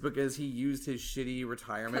 is because he used his shitty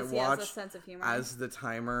retirement watch has a sense of humor as the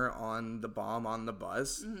timer on the bomb on the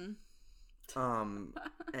bus. Mm-hmm.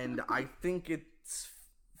 And I think it's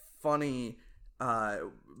funny.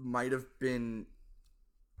 Might have been.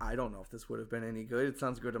 I don't know if this would have been any good. It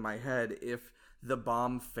sounds good in my head if the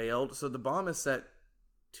bomb failed. So the bomb is set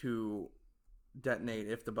to detonate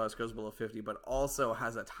if the bus goes below 50, but also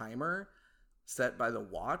has a timer set by the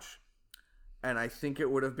watch. And I think it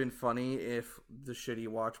would have been funny if the shitty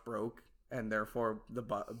watch broke and therefore the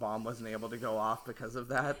bomb wasn't able to go off because of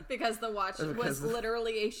that. Because the watch was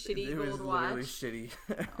literally a shitty gold watch. It was literally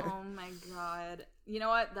shitty. Oh my God. You know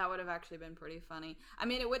what? That would have actually been pretty funny. I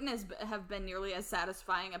mean, it wouldn't have been nearly as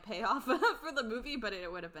satisfying a payoff for the movie, but it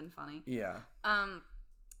would have been funny. Yeah.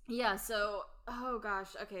 Yeah, so, oh gosh,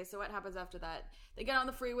 okay, so what happens after that? They get on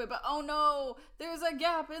the freeway, but oh no, there's a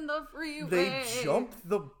gap in the freeway.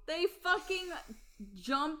 They fucking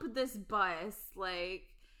jump this bus, like,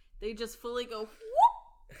 they just fully go,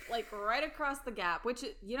 whoop, like right across the gap. Which,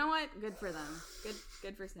 you know what? Good for them.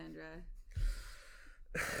 Good for Sandra.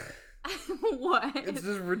 What? It's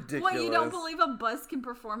just ridiculous. What, you don't believe a bus can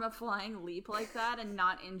perform a flying leap like that and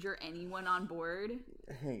not injure anyone on board?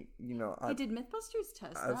 Hey, did Mythbusters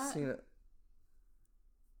test that? I've seen it.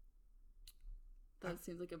 That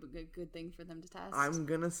seems like a good thing for them to test. I'm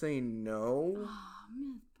gonna say no. Oh,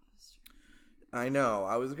 Mythbusters. I know.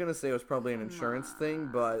 I was gonna say it was probably an insurance thing,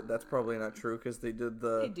 but that's probably not true because they did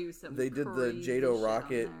the Jado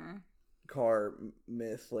rocket car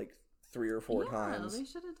myth like 3 or 4 times. They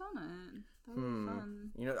should have done it. That would be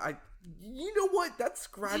fun. You know what? That's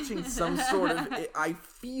scratching some sort of. I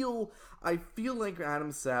feel like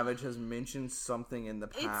Adam Savage has mentioned something in the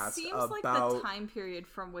past. It seems like the time period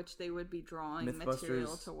from which they would be drawing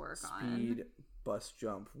material to work on. Speed bus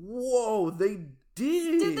jump. Whoa, they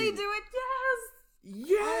did. Did they do it? Yes.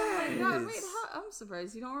 Yes. Oh my God, wait, I'm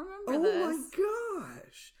surprised you don't remember this. Oh my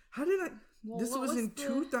gosh. How did I? Well, this was in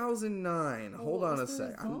 2009. Hold on a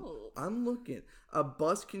sec. I'm looking. A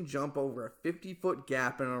bus can jump over a 50-foot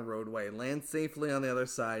gap in a roadway, land safely on the other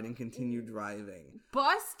side, and continue driving.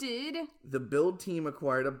 Busted! The build team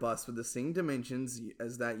acquired a bus with the same dimensions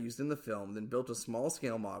as that used in the film, then built a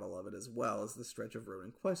small-scale model of it as well as the stretch of road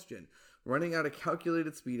in question. Running at a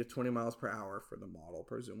calculated speed of 20 miles per hour for the model,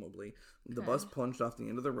 presumably, the bus plunged off the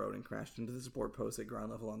end of the road and crashed into the support post at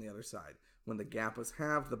ground level on the other side. When the gap was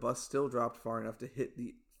halved, the bus still dropped far enough to hit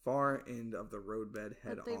the far end of the roadbed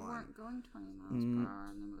head on. But they weren't going 20 miles per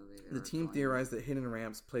hour in the movie. The team theorized that hidden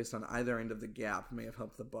ramps placed on either end of the gap may have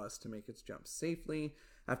helped the bus to make its jump safely.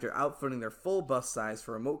 After outfitting their full bus size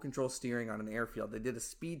for remote control steering on an airfield, they did a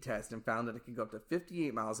speed test and found that it could go up to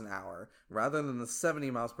 58 miles an hour, rather than the 70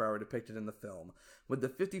 miles per hour depicted in the film. With the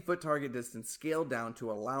 50-foot target distance scaled down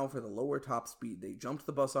to allow for the lower top speed, they jumped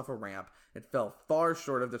the bus off a ramp. It fell far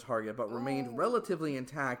short of the target, but remained relatively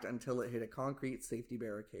intact until it hit a concrete safety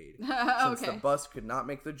barricade. Since the bus could not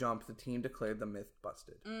make the jump, the team declared the myth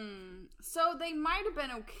busted. So they might have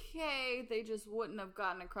been okay, they just wouldn't have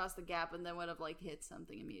gotten across the gap and then would have, hit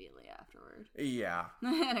something immediately afterward. Yeah.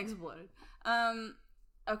 And exploded.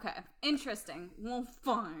 Okay. Interesting. Well,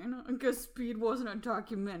 fine. I guess Speed wasn't a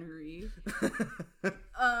documentary.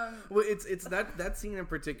 Well, it's that scene in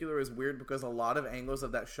particular is weird because a lot of angles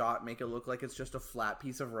of that shot make it look like it's just a flat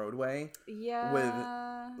piece of roadway.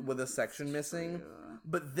 Yeah. With a section missing. True.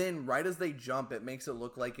 But then right as they jump, it makes it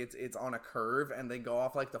look like it's on a curve and they go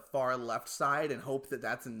off the far left side and hope that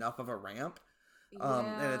that's enough of a ramp.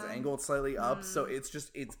 And it's angled slightly up, so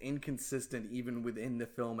it's inconsistent even within the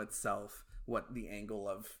film itself what the angle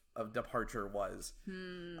of departure was.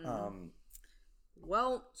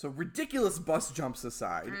 Well, so ridiculous bus jumps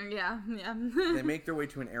aside. Yeah. They make their way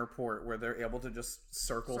to an airport where they're able to just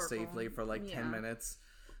circle safely for 10 minutes.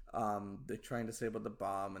 They try and disable the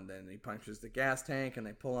bomb, and then he punctures the gas tank, and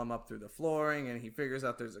they pull him up through the flooring, and he figures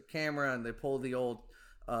out there's a camera, and they pull the old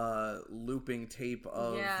looping tape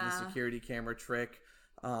of the security camera trick.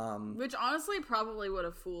 Which honestly probably would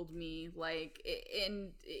have fooled me.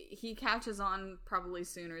 And he catches on probably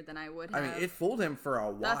sooner than I would have. I mean, it fooled him for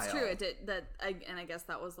a while. That's true. It did. And I guess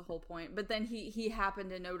that was the whole point. But then he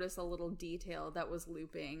happened to notice a little detail that was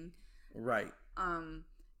looping. Right.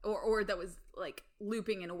 Or that was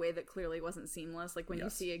looping in a way that clearly wasn't seamless. Like when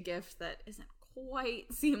you see a GIF that isn't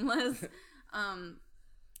quite seamless.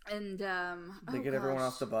 They get everyone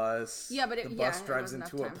off the bus. Yeah, but the bus drives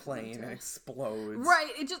into a plane and explodes. Right,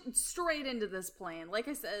 it just straight into this plane. Like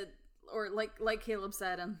I said, or like Caleb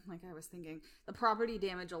said, and like I was thinking, the property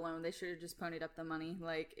damage alone, they should have just ponied up the money.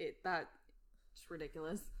 That's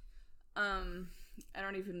ridiculous. I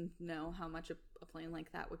don't even know how much a plane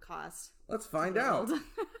like that would cost. Let's find out.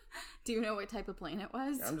 Do you know what type of plane it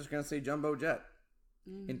was? I'm just gonna say jumbo jet.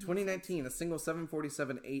 In 2019, a single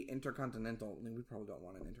 747-8 Intercontinental. I mean, we probably don't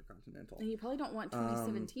want an Intercontinental. And you probably don't want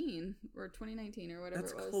 2017 or 2019 or whatever it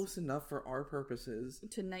was. That's close enough for our purposes.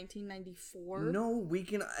 To 1994? No, we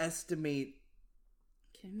can estimate.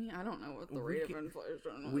 Can we? I don't know what the rate of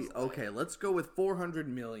inflation is. Okay, let's go with 400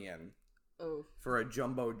 million for a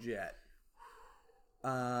jumbo jet.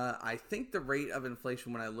 I think the rate of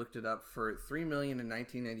inflation when I looked it up for 3 million in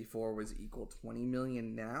 1994 was equal 20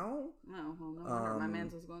 million now. Oh, well, no wonder my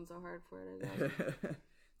man's was going so hard for it. I guess.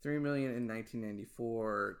 3 million in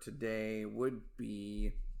 1994 today would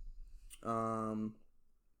be,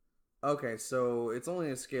 okay, so it's only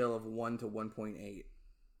a scale of 1 to 1.8.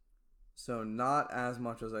 So not as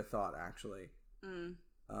much as I thought, actually.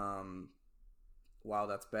 Wow,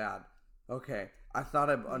 that's bad. Okay, I thought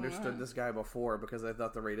I understood this guy before because I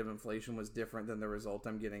thought the rate of inflation was different than the result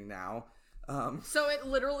I'm getting now. So it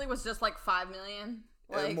literally was just 5 million?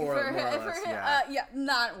 Like more or less, yeah. Yeah,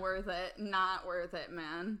 not worth it. Not worth it,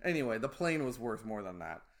 man. Anyway, the plane was worth more than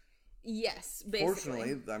that. Yes, basically.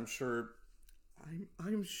 Fortunately,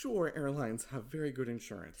 I'm sure airlines have very good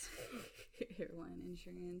insurance. Airline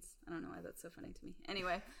insurance. I don't know why that's so funny to me.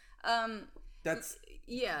 Anyway, that's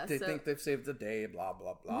yeah. They think they've saved the day. Blah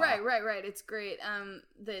blah blah. Right. It's great.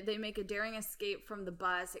 They make a daring escape from the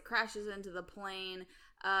bus. It crashes into the plane.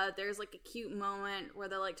 There's like a cute moment where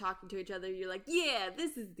they're like talking to each other. You're like, yeah,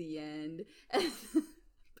 this is the end. But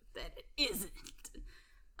then it isn't.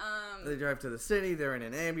 They drive to the city. They're in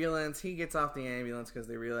an ambulance. He gets off the ambulance because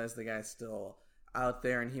they realize the guy's still out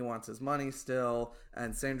there and he wants his money still.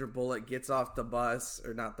 And Sandra Bullock gets off the bus,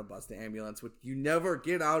 or not the bus, the ambulance. Which you never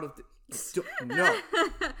get out of. No,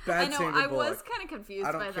 bad I know. Sandra I Bullock. was kind of confused.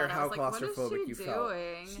 I don't by care that. how I was like, claustrophobic what is you she felt.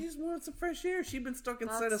 doing? She's wanted some fresh air. She'd been stuck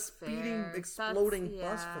inside a speeding, fair. exploding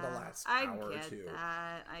bus for the last hour or two.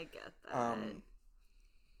 I get that.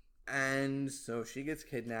 And so she gets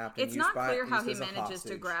kidnapped. It's and not used clear how he used as a manages to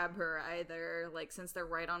hostage. grab her either. Like, since they're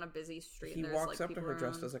right on a busy street. He There's, walks like, up to her people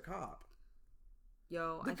dressed around. as a cop.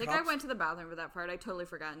 Yo, The I think I cops- went to the bathroom for that part. I totally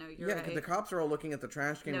forgot. No, you're right. Yeah, the cops are all looking at the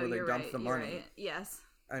trash can No, where they you're dumped right, the you're money. right. Yes.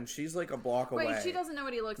 And she's like a block away. Wait, she doesn't know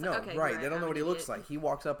what he looks No, like. Okay, right. you're They don't know I'm what he an looks idiot. like. He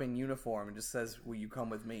walks up in uniform and just says, "Will you come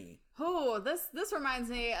with me?" Oh, this reminds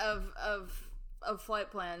me of Flight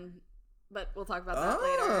Plan, but we'll talk about that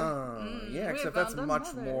later. Yeah, we except found that's the much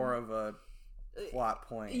mother. more of a plot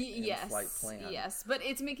point in Yes, Flight Plan. yes, but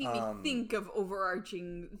it's making me think of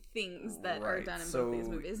overarching things that are done in both these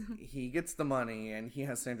movies. He gets the money, and he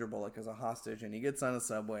has Sandra Bullock as a hostage, and he gets on a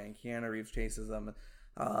subway, and Keanu Reeves chases them.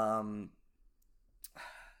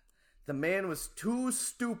 The man was too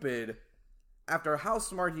stupid. After how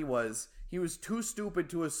smart he was too stupid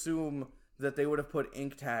to assume that they would have put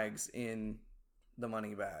ink tags in the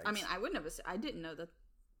money bags. I mean, I wouldn't have. I didn't know that.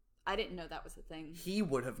 I didn't know that was a thing. He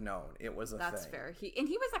would have known it was a thing. That's fair. He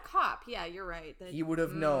was a cop. Yeah, you're right. He would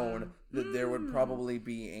have known that there would probably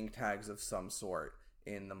be ink tags of some sort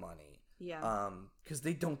in the money. Yeah. Because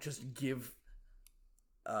they don't just give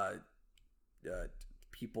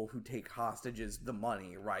people who take hostages the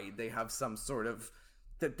money, right? They have some sort of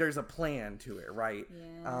there's a plan to it, right?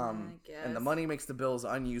 Yeah, I guess. And the money makes the bills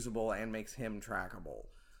unusable and makes him trackable.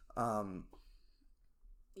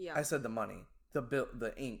 Yeah. I said the money.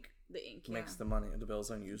 The ink. The ink Makes the money, the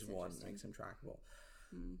bills unusable and makes him trackable.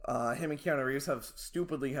 Him and Keanu Reeves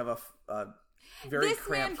stupidly have a very this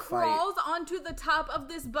cramped man fight. crawls onto the top of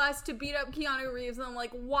this bus to beat up Keanu Reeves, and I'm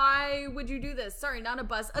like, why would you do this? Sorry, not a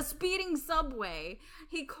bus, a speeding subway.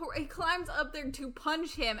 He climbs up there to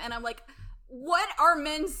punch him, and I'm like, what are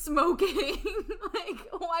men smoking? Like,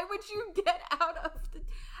 why would you get out of the...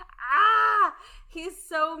 He's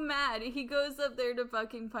so mad. He goes up there to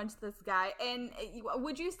fucking punch this guy. And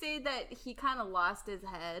would you say that he kind of lost his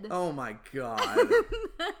head? Oh my god.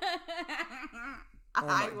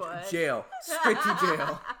 I would. Jail. Straight to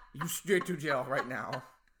jail. You straight to jail right now.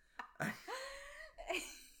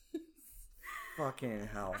 Fucking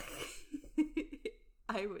hell.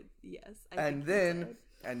 I would, yes. And then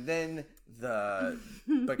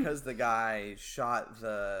because the guy shot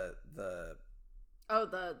the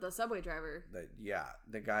subway driver.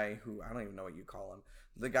 The guy who, I don't even know what you call him.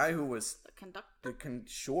 The guy who was the conductor.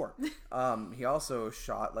 Sure. He also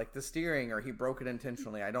shot like the steering, or he broke it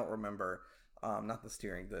intentionally. I don't remember. Not the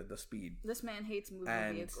steering, the speed. This man hates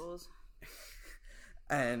moving vehicles.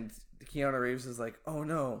 And Keanu Reeves is like, "Oh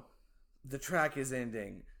no, the track is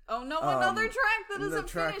ending." Oh no, another track that isn't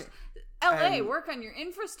finished. LA, work on your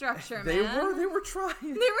infrastructure, man. They were trying.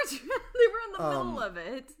 They were in the middle of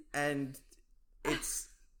it. And it's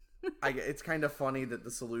kind of funny that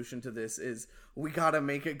the solution to this is we gotta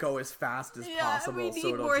make it go as fast as possible, we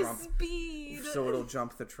need speed. So it'll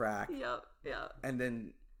jump the track. Yep. And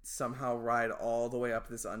then somehow ride all the way up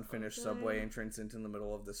this unfinished subway entrance into the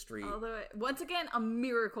middle of the street. Once again, a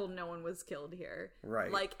miracle no one was killed here.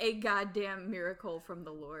 Right. Like a goddamn miracle from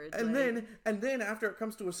the Lord. And then after it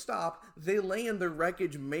comes to a stop, they lay in the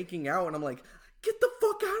wreckage making out, and I'm like, get the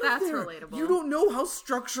fuck out of there. That's relatable. You don't know how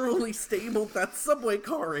structurally stable that subway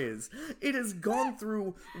car is. It has gone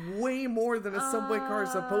through way more than a subway car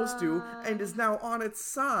is supposed to, and is now on its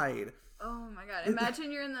side. Oh my god.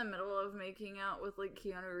 Imagine you're in the middle of making out with like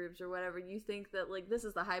Keanu Reeves or whatever. You think that like this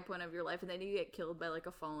is the high point of your life, and then you get killed by like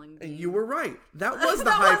a falling beam. And you were right. That was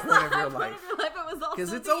the high point of your life. It was also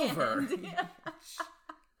because it's the over. end. Yeah.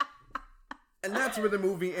 And that's where the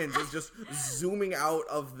movie ends. It's just zooming out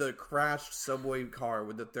of the crashed subway car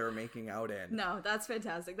that they're making out in. No, that's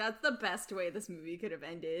fantastic. That's the best way this movie could have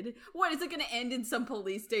ended. What, is it going to end in some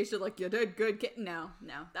police station like, you did good, kid? No,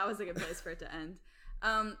 that was a good place for it to end.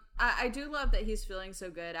 I do love that he's feeling so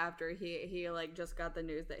good after he like just got the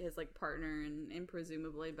news that his like partner and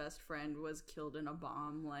presumably best friend was killed in a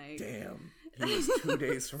bomb. Like, damn, he was 2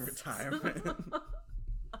 days from retirement.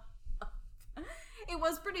 It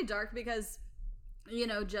was pretty dark because, you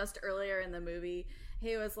know, just earlier in the movie,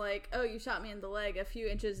 he was like, "Oh, you shot me in the leg a few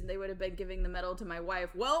inches, and they would have been giving the medal to my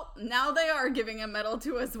wife." Well, now they are giving a medal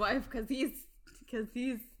to his wife because he's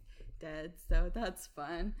dead. So that's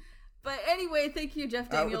fun. But anyway, thank you, Jeff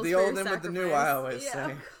Daniels, the for old your and with the sacrifice. new, I always yeah,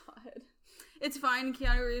 say. Oh God. It's fine.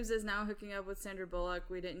 Keanu Reeves is now hooking up with Sandra Bullock.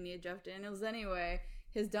 We didn't need Jeff Daniels anyway.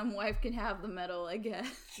 His dumb wife can have the medal, I guess.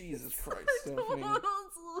 Jesus Christ, Stephanie.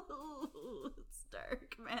 It's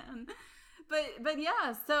dark, man. But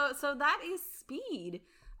yeah, so that is Speed.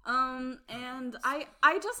 And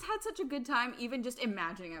I just had such a good time even just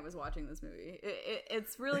imagining I was watching this movie.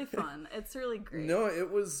 It's really fun. It's really great. No,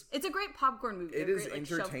 it's a great popcorn movie. It is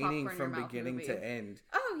entertaining from beginning to end.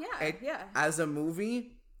 Oh yeah, yeah. As a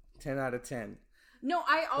movie, 10 out of 10. No,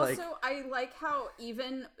 I also I like how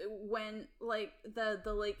even when like the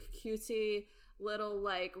like cutesy little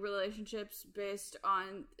like relationships based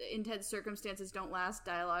on intense circumstances don't last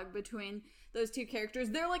dialogue between those two characters,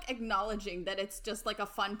 they're like acknowledging that it's just like a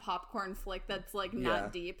fun popcorn flick that's like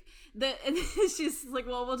not deep. And she's like,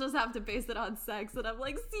 well, we'll just have to base it on sex. And I'm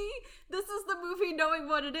like, see, this is the movie knowing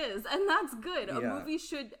what it is, and that's good. A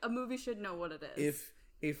movie should know what it is.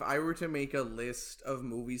 If I were to make a list of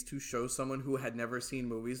movies to show someone who had never seen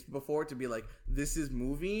movies before to be like, this is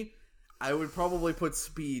movie, I would probably put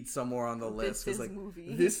Speed somewhere on the list. This is like,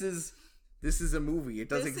 movie. This is a movie. It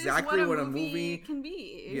does exactly what a movie can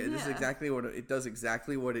be. Yeah, this is exactly what it does.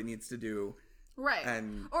 Exactly what it needs to do. Right.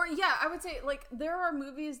 And I would say like there are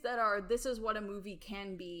movies that are this is what a movie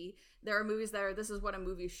can be. There are movies that are this is what a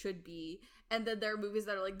movie should be, and then there are movies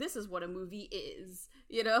that are like this is what a movie is.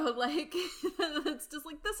 You know, like it's just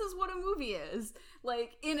like this is what a movie is.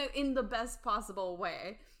 Like in the best possible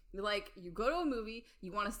way. Like, you go to a movie,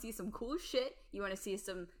 you want to see some cool shit, you want to see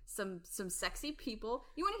some sexy people,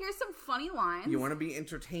 you want to hear some funny lines. You want to be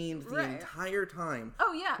entertained the entire time.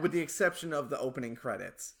 Oh, yeah. With the exception of the opening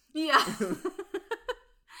credits. Yeah.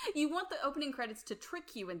 You want the opening credits to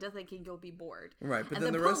trick you into thinking you'll be bored. Right, but and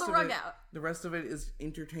then the pull rest the of rug it, out. the rest of it is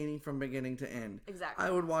entertaining from beginning to end. Exactly. I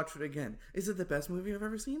would watch it again. Is it the best movie I've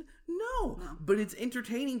ever seen? No. But it's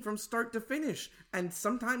entertaining from start to finish. And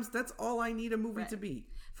sometimes that's all I need a movie to be.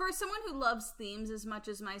 For someone who loves themes as much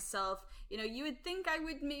as myself, you know, you would think I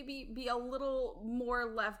would maybe be a little more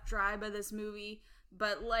left dry by this movie,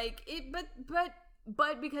 but like it,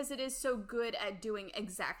 but because it is so good at doing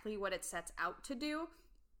exactly what it sets out to do,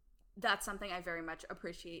 that's something I very much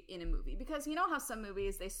appreciate in a movie. Because you know how some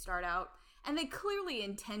movies, they start out and they clearly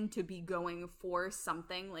intend to be going for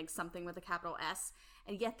something, like something with a capital S,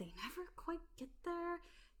 and yet they never quite get there.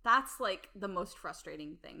 That's like the most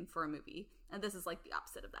frustrating thing for a movie, and this is like the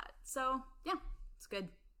opposite of that. So yeah, it's good.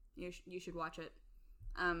 You should watch it,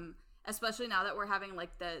 especially now that we're having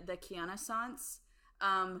like the Keanu-sance.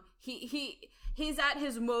 He's at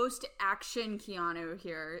his most action Keanu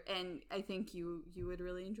here, and I think you would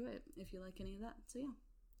really enjoy it if you like any of that. So yeah,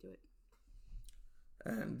 do it.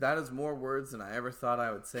 And that is more words than I ever thought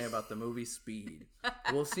I would say about the movie Speed.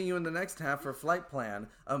 We'll see you in the next half for Flight Plan,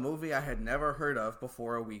 a movie I had never heard of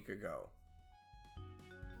before a week ago.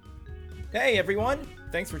 Hey everyone!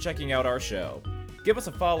 Thanks for checking out our show. Give us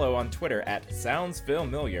a follow on Twitter at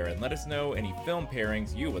SoundsFamiliar and let us know any film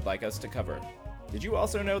pairings you would like us to cover. Did you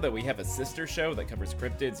also know that we have a sister show that covers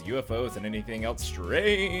cryptids, UFOs, and anything else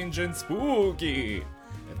strange and spooky?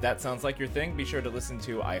 If that sounds like your thing, be sure to listen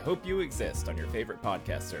to I Hope You Exist on your favorite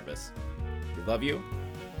podcast service. We love you.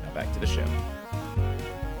 Now back to the show.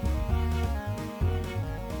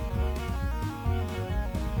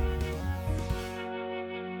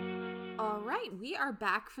 All right, we are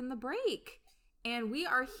back from the break, and we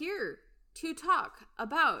are here to talk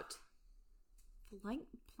about Flight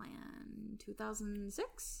Plan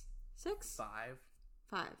 2006? 6? 5.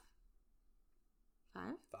 5. 5?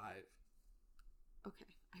 5. Okay,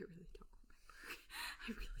 I really don't remember.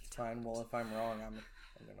 I really It's don't. fine. Well, if I'm wrong,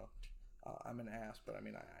 I'm an ass, but I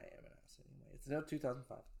mean, I am an ass anyway. It's no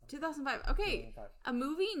 2005. 2005. Okay, 2005. a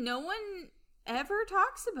movie no one ever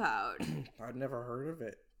talks about. I'd never heard of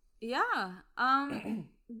it. Yeah.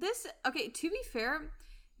 Okay, to be fair,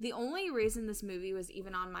 the only reason this movie was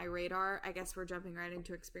even on my radar, I guess we're jumping right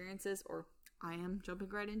into experiences, or I am jumping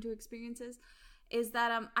right into experiences, is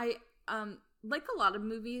that I like a lot of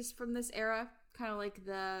movies from this era, kind of like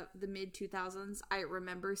the mid 2000s, I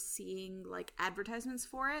remember seeing like advertisements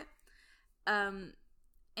for it. And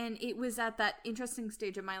And it was at that interesting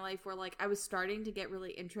stage of my life where, like, I was starting to get really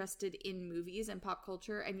interested in movies and pop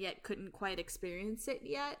culture and yet couldn't quite experience it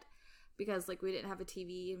yet because, like, we didn't have a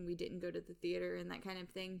TV and we didn't go to the theater and that kind of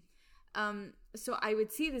thing. So I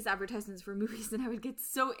would see these advertisements for movies and I would get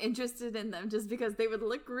so interested in them just because they would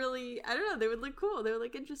look really, I don't know, they would look cool. They would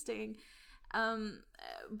look interesting.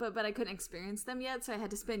 But I couldn't experience them yet. So I had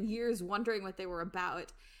to spend years wondering what they were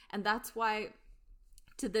about. And that's why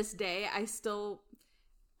to this day, I still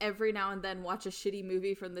every now and then watch a shitty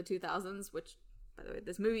movie from the 2000s, which, by the way,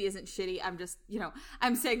 this movie isn't shitty. I'm just,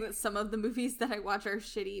 I'm saying that some of the movies that I watch are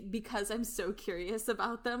shitty because I'm so curious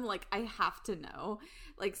about them. Like, I have to know.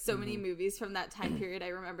 Like, so many movies from that time period, I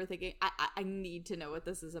remember thinking, I need to know what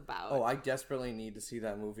this is about. Oh, I desperately need to see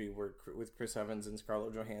that movie with Chris Evans and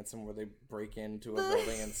Scarlett Johansson where they break into a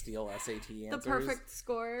building and steal SAT answers. The perfect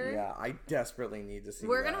score. Yeah, I desperately need to see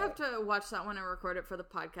We're going to have to watch that one and record it for the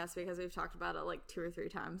podcast because we've talked about it like 2 or 3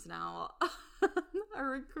 times now.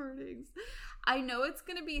 Our recordings. I know it's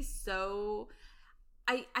going to be so...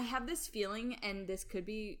 I have this feeling, and this could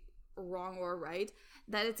be wrong or right,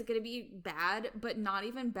 that it's going to be bad, but not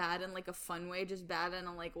even bad in like a fun way, just bad in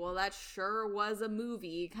a like, well, that sure was a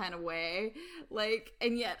movie kind of way. Like,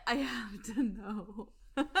 and yet I have to know.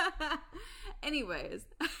 Anyways,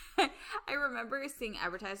 I remember seeing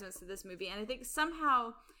advertisements for this movie, and I think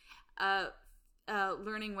somehow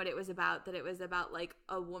learning what it was about, that it was about like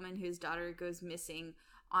a woman whose daughter goes missing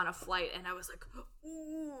on a flight, and I was like,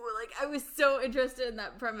 ooh, like I was so interested in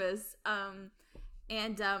that premise.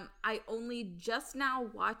 And I only just now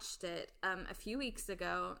watched it a few weeks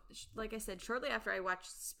ago. Like I said, shortly after I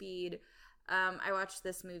watched Speed, I watched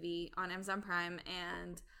this movie on Amazon Prime,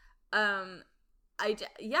 and I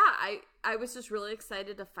was just really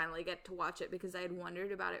excited to finally get to watch it because I had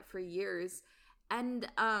wondered about it for years. And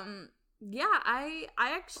I really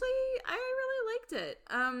liked it.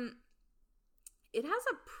 It has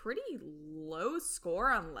a pretty low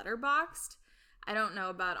score on Letterboxd. I don't know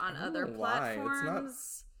about on other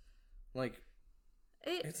platforms.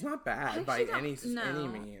 It's not bad by any means.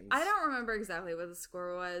 I don't remember exactly what the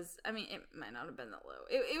score was. I mean, it might not have been that low.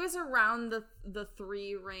 It was around the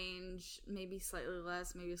 3 range, maybe slightly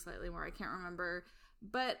less, maybe slightly more. I can't remember.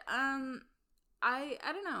 But I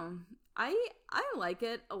don't know. I like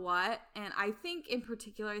it a lot, and I think in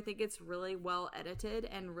particular, I think it's really well edited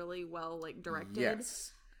and really well like directed.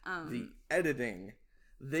 Yes, the editing.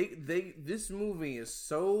 This movie is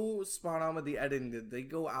so spot on with the editing that they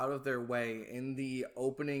go out of their way in the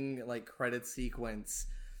opening like credit sequence,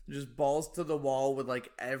 just balls to the wall with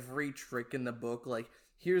like every trick in the book. Like,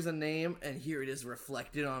 here's a name and here it is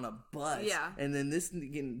reflected on a bus. Yeah, and then this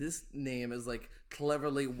name is like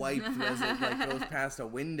cleverly wiped as it like goes past a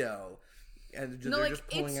window. And they're just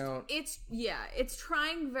pulling out. It's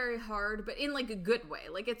trying very hard, but in like a good way.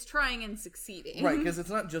 Like, it's trying and succeeding. Right, because it's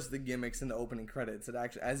not just the gimmicks in the opening credits. It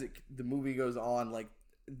actually, the movie goes on, like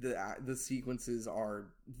the sequences are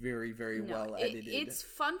very, very well edited. It's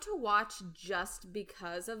fun to watch just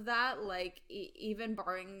because of that. Like, even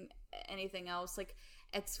barring anything else, like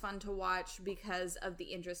it's fun to watch because of the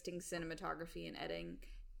interesting cinematography and editing.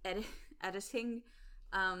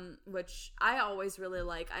 Which I always really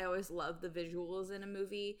like. I always love the visuals in a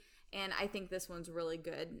movie, and I think this one's really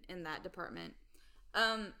good in that department.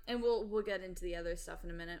 And we'll get into the other stuff in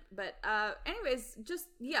a minute. But anyways, just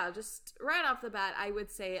right off the bat, I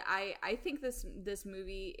would say I think this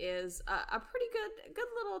movie is a pretty good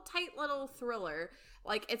little tight little thriller.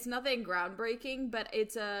 Like, it's nothing groundbreaking, but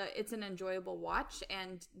it's an enjoyable watch.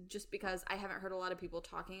 And just because I haven't heard a lot of people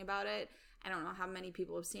talking about it, I don't know how many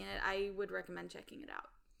people have seen it, I would recommend checking it out.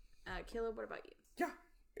 Caleb, what about you? Yeah,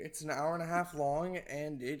 it's an hour and a half long,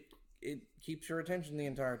 and it keeps your attention the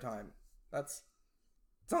entire time. That's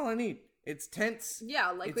all I need. It's tense. Yeah,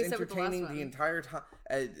 like we said with the last one. It's entertaining the entire time.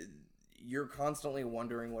 You're constantly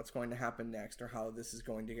wondering what's going to happen next or how this is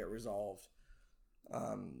going to get resolved.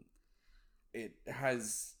 It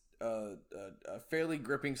has a fairly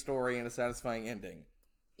gripping story and a satisfying ending.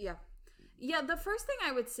 Yeah. Yeah, the first thing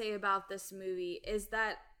I would say about this movie is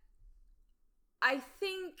that I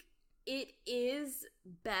think it is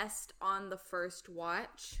best on the first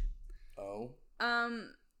watch. Oh.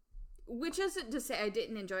 Which isn't to say I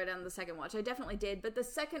didn't enjoy it on the second watch. I definitely did, but the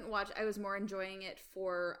second watch I was more enjoying it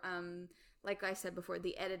for like I said before,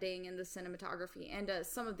 the editing and the cinematography and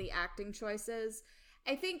some of the acting choices.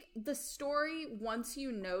 I think the story, once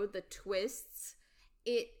you know the twists,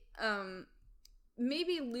 it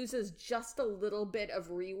maybe loses just a little bit of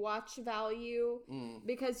rewatch value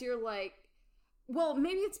because you're like, well,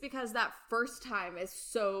 maybe it's because that first time is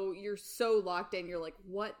you're so locked in. You're like,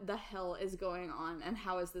 what the hell is going on and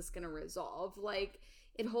how is this going to resolve? Like,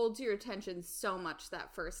 it holds your attention so much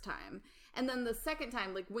that first time. And then the second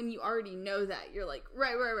time, like, when you already know that, you're like,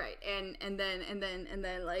 right. And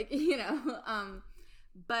then, like, you know,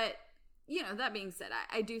 but, you know, that being said,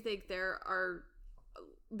 I do think there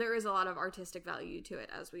is a lot of artistic value to it,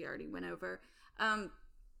 as we already went over.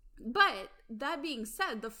 But that being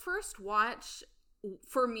said, the first watch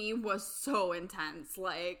for me was so intense.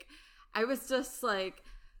 Like, I was just like,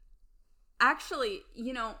 actually,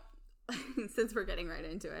 you know, since we're getting right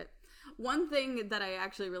into it, one thing that I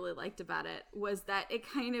actually really liked about it was that it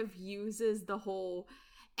kind of uses the whole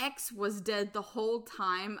X was dead the whole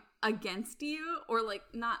time against you, or like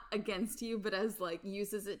not against you, but as like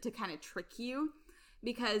uses it to kind of trick you.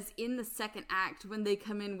 Because in the second act, when they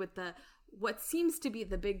come in with what seems to be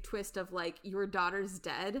the big twist of like, your daughter's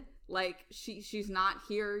dead, like she's not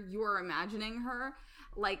here, you are imagining her,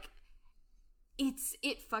 like,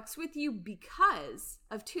 it fucks with you because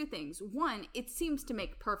of two things. One, it seems to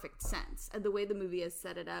make perfect sense. And the way the movie has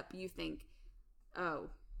set it up, you think, oh,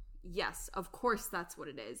 yes, of course that's what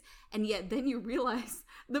it is. And yet then you realize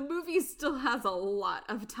the movie still has a lot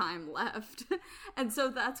of time left. And so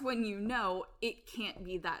that's when you know it can't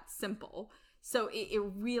be that simple. So it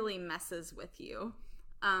really messes with you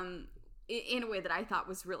in a way that I thought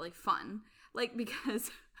was really fun. Like, because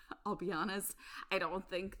I'll be honest, I don't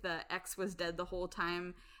think the X was dead the whole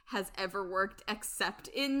time has ever worked except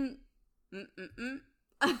in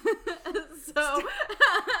so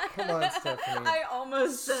Come on, Stephanie. I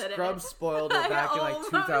almost said Scrubs it. spoiled it back in like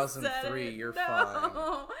almost 2003. said it. You're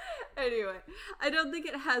No. fine. Anyway, I don't think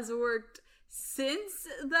it has worked since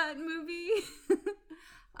that movie.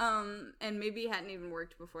 And maybe it hadn't even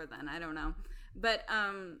worked before then. I don't know. But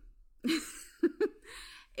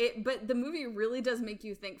but the movie really does make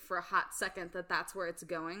you think for a hot second that that's where it's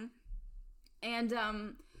going. And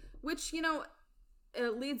which, you know,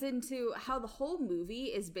 it leads into how the whole movie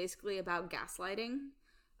is basically about gaslighting,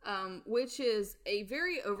 which is a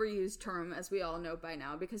very overused term, as we all know by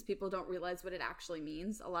now, because people don't realize what it actually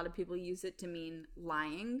means. A lot of people use it to mean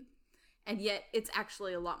lying, and yet it's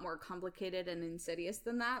actually a lot more complicated and insidious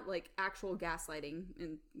than that. Like, actual gaslighting,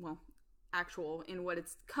 actual in what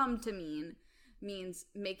it's come to mean, means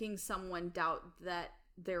making someone doubt that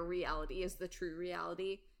their reality is the true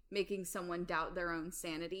reality, making someone doubt their own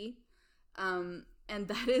sanity. And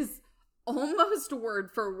that is almost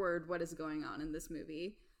word for word what is going on in this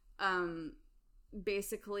movie.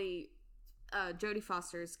 Basically, Jodie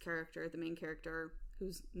Foster's character, the main character,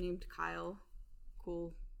 who's named Kyle,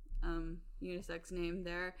 cool unisex name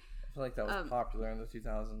there. I feel like that was popular in the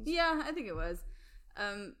 2000s. Yeah, I think it was.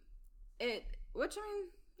 Which, I mean,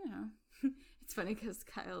 you know, it's funny because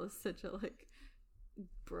Kyle is such a, like,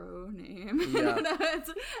 bro name. Yeah.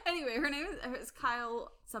 Anyway, her name is Kyle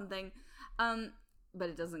something. But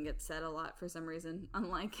it doesn't get said a lot for some reason,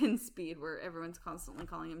 unlike in Speed, where everyone's constantly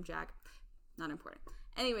calling him Jack. Not important.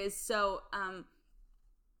 Anyways, so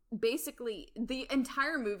basically the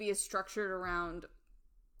entire movie is structured around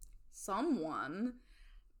someone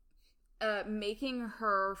making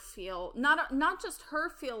her feel, not just her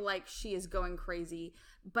feel like she is going crazy,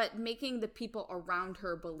 but making the people around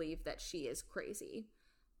her believe that she is crazy.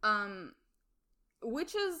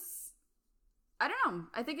 Which is, I don't know,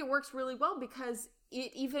 I think it works really well because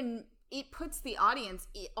it puts the audience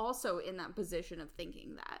also in that position of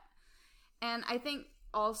thinking that. And I think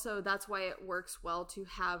also that's why it works well to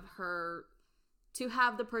have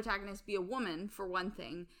the protagonist be a woman, for one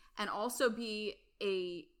thing, and also be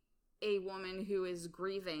a woman who is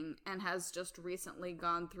grieving and has just recently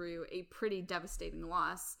gone through a pretty devastating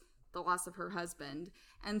loss, the loss of her husband.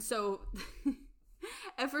 And so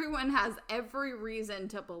everyone has every reason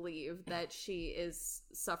to believe that she is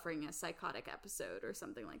suffering a psychotic episode or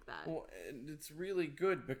something like that. Well, it's really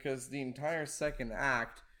good because the entire second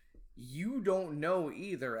act, you don't know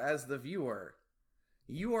either as the viewer.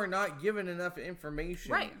 You are not given enough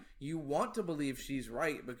information. Right. You want to believe she's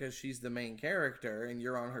right because she's the main character and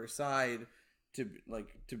you're on her side to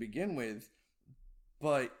begin with,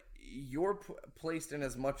 but you're placed in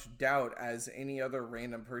as much doubt as any other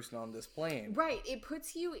random person on this plane. Right. It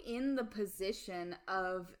puts you in the position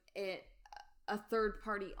of a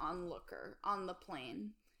third-party onlooker on the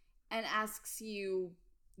plane and asks you,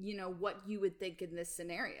 you know, what you would think in this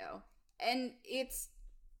scenario. And it's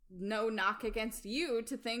no knock against you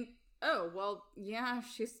to think, oh, well, yeah,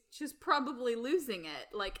 she's probably losing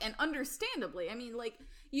it. Like, and understandably, I mean, like,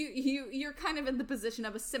 you're kind of in the position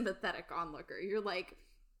of a sympathetic onlooker. You're like,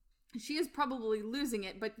 she is probably losing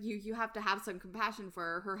it, but you have to have some compassion for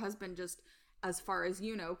her. Her husband just, as far as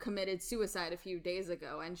you know, committed suicide a few days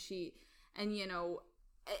ago, and you know,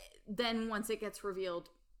 then once it gets revealed,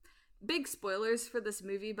 big spoilers for this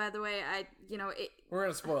movie, by the way. We're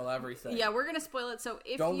gonna spoil everything. Yeah, we're gonna spoil it. So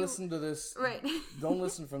if don't listen to this, right? Don't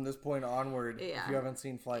listen from this point onward if you haven't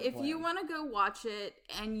seen Flight Plan. If you want to go watch it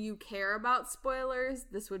and you care about spoilers,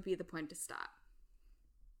 this would be the point to stop.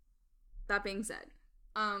 That being said,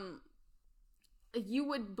 you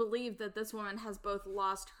would believe that this woman has both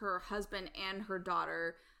lost her husband and her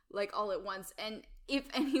daughter, like, all at once, and if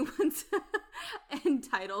anyone's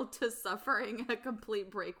entitled to suffering a complete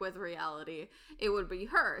break with reality, it would be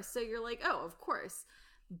her. So you're like, oh, of course.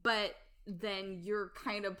 But then you're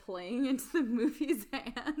kind of playing into the movie's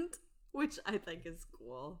hand, which I think is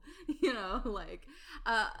cool. Like,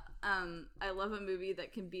 I love a movie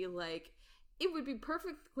that can be like, it would be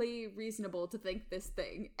perfectly reasonable to think this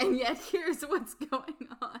thing, and yet here's what's going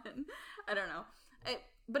on. I don't know.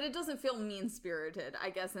 But it doesn't feel mean-spirited.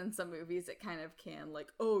 I guess in some movies it kind of can.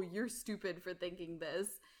 Like, oh, you're stupid for thinking this.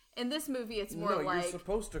 In this movie, it's more like... you're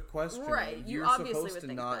supposed to question right, it. You're obviously supposed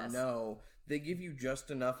to not know. They give you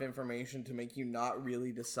just enough information to make you not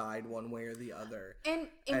really decide one way or the other.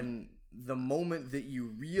 And the moment that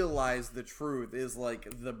you realize the truth is like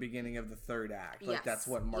the beginning of the third act. Like, that's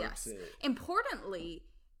what marks it. Importantly,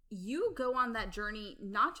 you go on that journey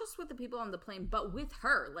not just with the people on the plane, but with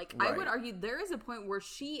her. Like, right. I would argue there is a point where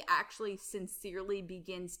she actually sincerely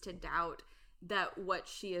begins to doubt that what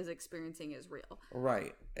she is experiencing is real.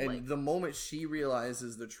 Right. And like, the moment she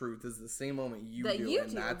realizes the truth is the same moment you do.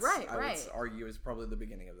 And that's, right, I would argue, is probably the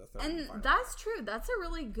beginning of the third and final. That's true. That's a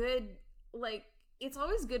really good, like, it's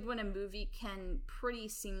always good when a movie can pretty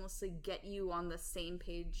seamlessly get you on the same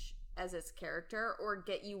page as its character or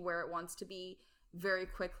get you where it wants to be very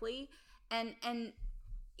quickly. And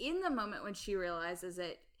in the moment when she realizes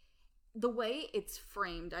it, the way it's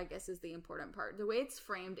framed, I guess, is the important part. The way it's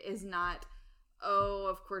framed is not, oh,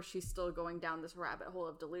 of course she's still going down this rabbit hole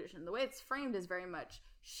of delusion. The way it's framed is very much,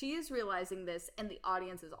 she is realizing this and the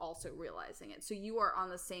audience is also realizing it. So you are on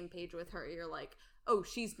the same page with her. You're like, oh,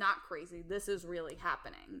 she's not crazy. This is really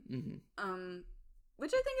happening. Mm-hmm.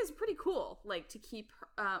 Which I think is pretty cool, like, to keep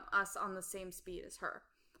us on the same speed as her.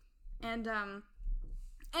 And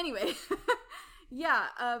anyway, yeah,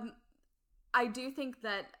 I do think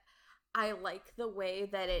that I like the way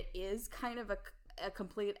that it is kind of a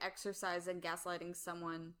complete exercise in gaslighting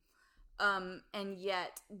someone, and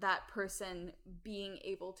yet that person being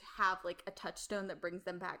able to have, like, a touchstone that brings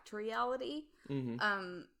them back to reality.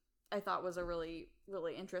 Mm-hmm. I thought was a really,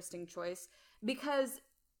 really interesting choice, because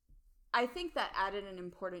I think that added an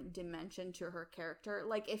important dimension to her character.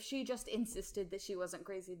 Like, if she just insisted that she wasn't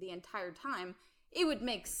crazy the entire time, it would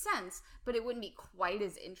make sense, but it wouldn't be quite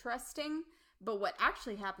as interesting. But what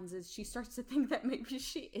actually happens is she starts to think that maybe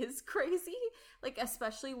she is crazy, like,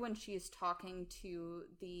 especially when she is talking to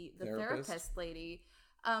the therapist lady,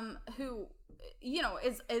 who, you know,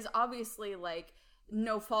 is obviously, like,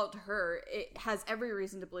 no fault to her. It has every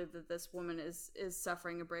reason to believe that this woman is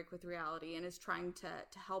suffering a break with reality and is trying to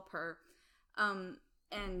help her.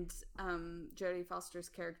 And Jodie Foster's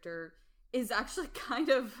character is actually kind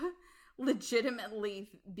of legitimately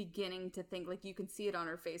beginning to think, like, you can see it on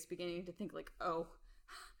her face, beginning to think, like, oh,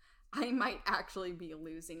 I might actually be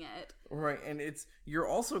losing it. Right, and you're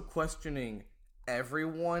also questioning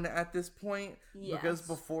everyone at this point. Yes. Because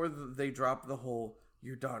before they drop the whole,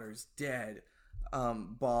 your daughter's dead,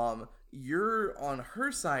 bomb, you're on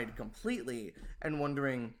her side completely and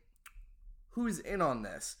wondering who's in on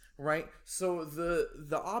this, right? So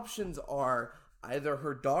the options are either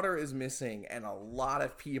her daughter is missing and a lot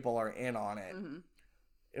of people are in on it. Mm-hmm.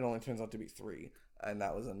 It only turns out to be 3, and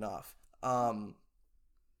that was enough.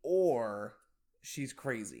 Or she's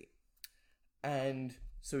crazy. And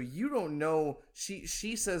so you don't know. She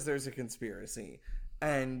says there's a conspiracy,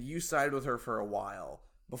 and you side with her for a while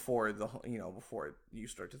before you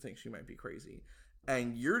start to think she might be crazy.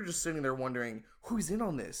 And you're just sitting there wondering, who's in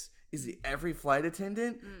on this? Is it every flight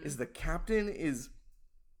attendant? Is the captain? Is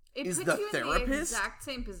the therapist? It puts you in the exact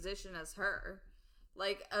same position as her.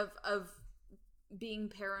 Like, of being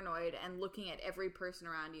paranoid and looking at every person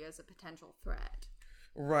around you as a potential threat.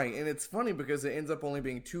 Right, and it's funny because it ends up only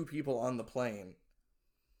being 2 people on the plane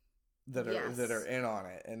that are in on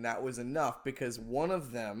it, and that was enough because one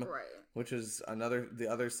of them, right, which is the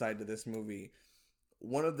other side to this movie,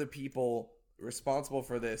 one of the people responsible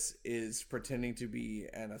for this is pretending to be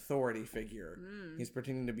an authority figure. He's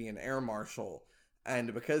pretending to be an air marshal,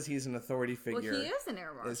 and because he's an authority figure, well, he is an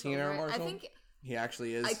air marshal. Is he an air marshal? I think he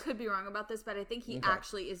actually is. I could be wrong about this, but I think he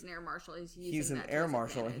actually is an air marshal. He's an air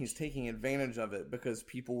marshal, and he's taking advantage of it because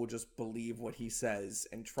people will just believe what he says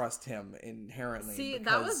and trust him inherently. See,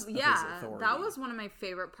 that was one of my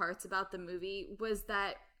favorite parts about the movie, was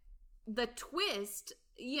that the twist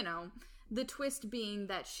you know, the twist being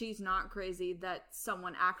that she's not crazy, that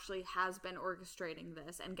someone actually has been orchestrating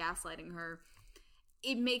this and gaslighting her.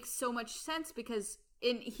 It makes so much sense because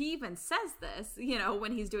he even says this, you know,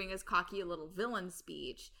 when he's doing his cocky little villain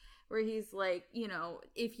speech, where he's like, you know,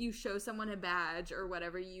 if you show someone a badge or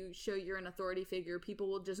whatever, you show you're an authority figure, people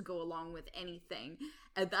will just go along with anything.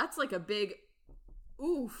 And that's like a big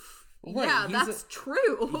oof. Right. Yeah, that's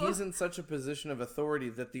true. He's in such a position of authority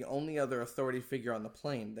that the only other authority figure on the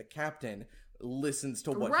plane, the captain, listens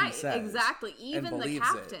to what he says. Right, exactly. Even the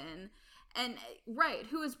captain. And, right,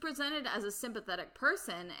 who is presented as a sympathetic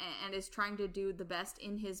person and is trying to do the best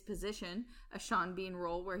in his position, a Sean Bean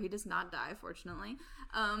role where he does not die, fortunately.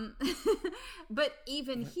 But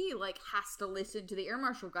even he, like, has to listen to the air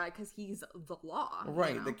marshal guy because he's the law.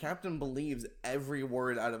 Right, you know? The captain believes every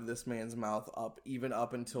word out of this man's mouth even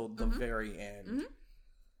up until the very end.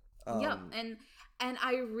 Yeah, and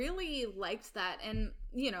I really liked that. And,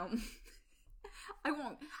 you know, I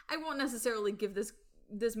won't necessarily give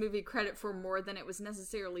this movie credit for more than it was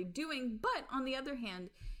necessarily doing, but on the other hand,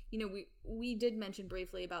 you know, we did mention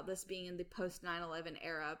briefly about this being in the post 9/11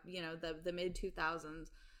 era, you know, the mid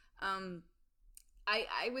 2000s.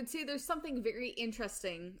 I would say there's something very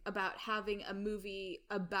interesting about having a movie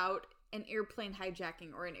about an airplane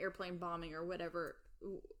hijacking or an airplane bombing or whatever,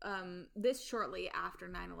 this shortly after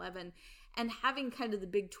 9/11, and having kind of the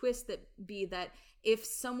big twist that if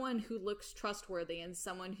someone who looks trustworthy and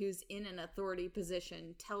someone who's in an authority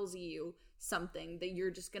position tells you something, that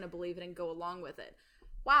you're just going to believe it and go along with it.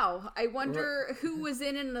 Wow, I wonder who was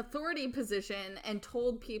in an authority position and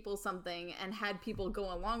told people something and had people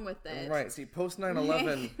go along with it. Right, see, post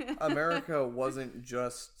 9/11, America wasn't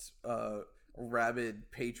just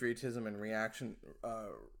rabid patriotism and reactionary.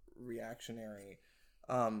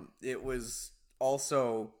 It was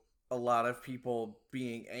also a lot of people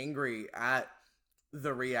being angry at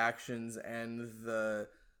the reactions and the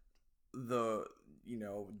you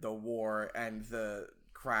know, the war and the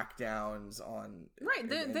crackdowns on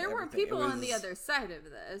there were people on the other side of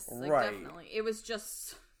this, like, right. Definitely it was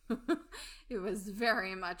just it was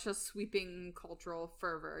very much a sweeping cultural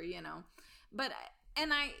fervor, you know. But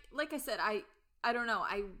I like I said, I don't know,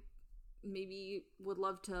 I maybe would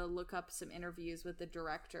love to look up some interviews with the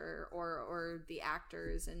director or the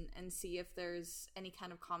actors and see if there's any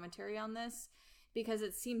kind of commentary on this, because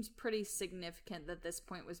it seems pretty significant that this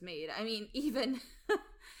point was made. I mean, even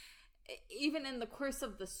in the course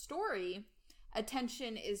of the story,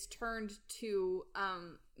 attention is turned to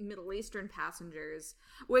Middle Eastern passengers,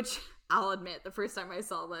 which I'll admit, the first time I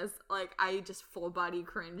saw this, like, I just full body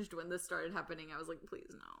cringed when this started happening. I was like,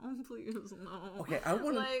 please no. Okay, I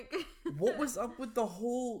want to... Like... What was up with the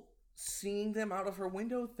whole seeing them out of her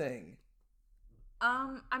window thing?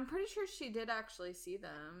 I'm pretty sure she did actually see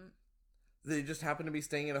them. They just happened to be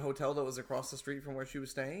staying in a hotel that was across the street from where she was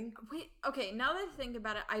staying? Wait, okay, now that I think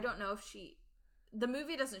about it, I don't know if she... The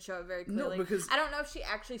movie doesn't show it very clearly. No, because... I don't know if she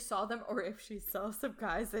actually saw them or if she saw some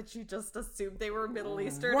guys that she just assumed they were Middle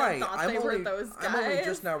Eastern and thought they were those guys. I'm only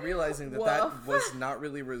just now realizing that was not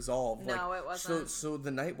really resolved. No, it wasn't. So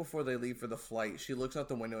the night before they leave for the flight, she looks out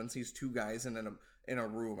the window and sees two guys in a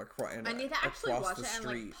room across the street. I need to actually watch it and,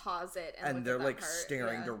 like, pause it and they're, look at like, that part.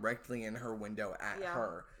 staring directly in her window at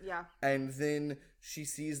her. Yeah. And then she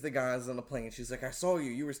sees the guys on the plane. She's like, I saw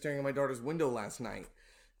you. You were staring at my daughter's window last night.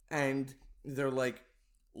 And they're like,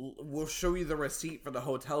 we'll show you the receipt for the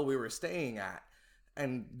hotel we were staying at.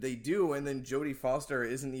 And they do, and then Jodie Foster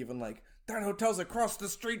isn't even like, that hotel's across the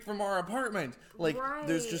street from our apartment. Like, right.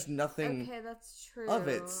 There's just nothing that's true. of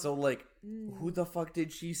it. So, like, who the fuck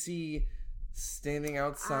did she see standing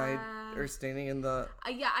outside or standing in the...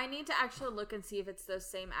 Yeah, I need to actually look and see if it's those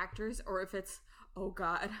same actors or if it's, oh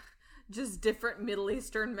god, just different Middle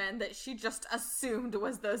Eastern men that she just assumed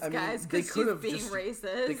was those guys because she's being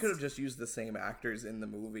racist. They could have just used the same actors in the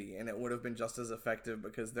movie and it would have been just as effective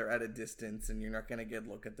because they're at a distance and you're not going to get a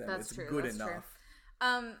look at them. That's it's true, good that's enough.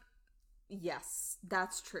 True. Yes,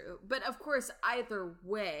 that's true. But of course, either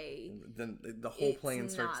way, then the whole plane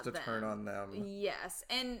starts to turn on them. Yes,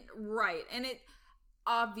 and right, and it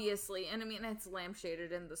obviously, and I mean, it's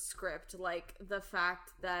lampshaded in the script, like the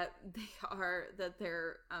fact that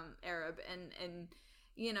they're Arab and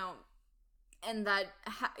you know, and that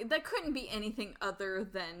couldn't be anything other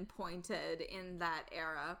than pointed in that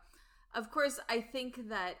era. Of course, I think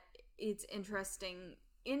that it's interesting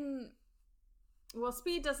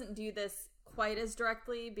Speed doesn't do this quite as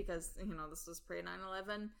directly because, you know, this was pre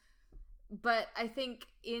 9/11, But I think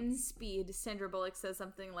in Speed, Sandra Bullock says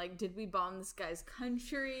something like, did we bomb this guy's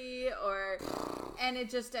country? And it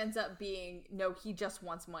just ends up being, no, he just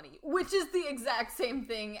wants money. Which is the exact same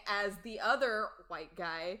thing as the other white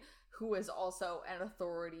guy, who is also an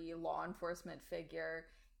authority law enforcement figure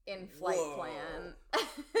in Flight Plan.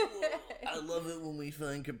 I love it when we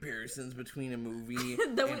find comparisons between a movie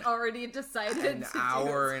that we already decided an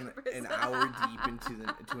hour deep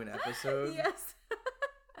into an episode. Yes.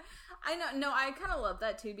 I know. No, I kind of love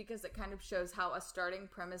that too, because it kind of shows how a starting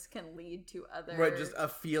premise can lead to other. Right, just a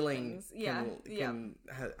feeling things. can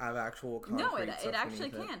have actual concrete. No, it actually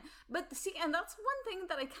can. But see, and that's one thing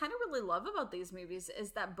that I kind of really love about these movies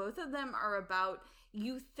is that both of them are about.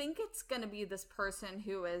 You think it's going to be this person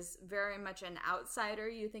who is very much an outsider.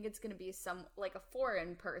 You think it's going to be like a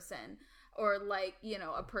foreign person or like, you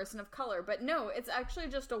know, a person of color. But no, it's actually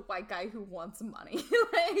just a white guy who wants money.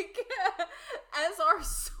 Like, as are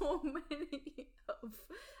so many of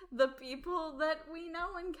the people that we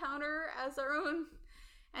now encounter as our own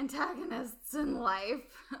antagonists in life.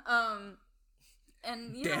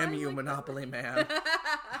 And damn you, Monopoly Man.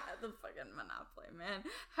 The fucking Monopoly Man.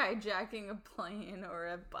 Hijacking a plane or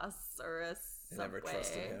a bus or a subway. Never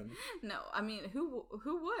trusted him. No, I mean, who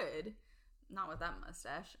would? Not with that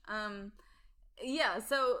mustache. Yeah,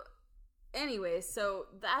 so anyway, so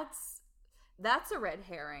that's a red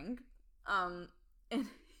herring. And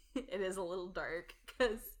it is a little dark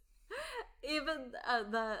because even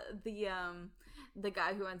the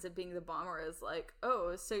guy who ends up being the bomber is like,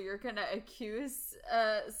 oh, so you're gonna accuse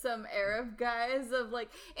some Arab guys of, like,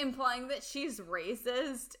 implying that she's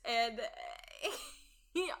racist, and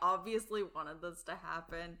he obviously wanted this to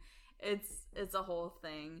happen. It's a whole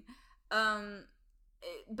thing.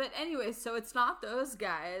 But anyway, so it's not those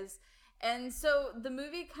guys. And so the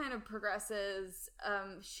movie kind of progresses.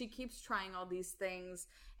 She keeps trying all these things.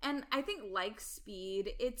 And I think, like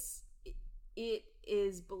Speed, it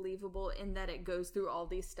is believable in that it goes through all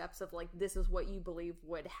these steps of, like, this is what you believe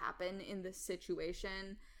would happen in this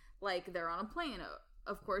situation. Like, they're on a plane.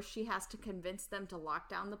 Of course, she has to convince them to lock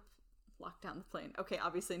down the plane. Okay,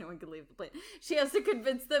 obviously no one could leave the plane. She has to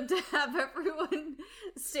convince them to have everyone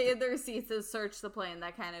stay in their seats and search the plane,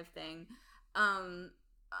 that kind of thing.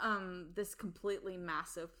 This completely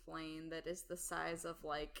massive plane that is the size of,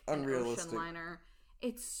 like, an ocean liner.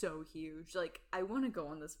 It's so huge. Like, I want to go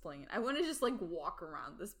on this plane. I want to just, like, walk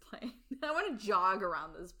around this plane. I want to jog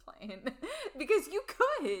around this plane. Because you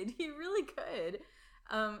could. You really could.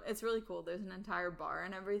 It's really cool. There's an entire bar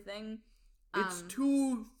and everything. It's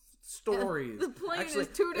 2 stories. The plane is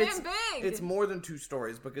too damn big. It's more than 2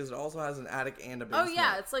 stories because it also has an attic and a basement. Oh,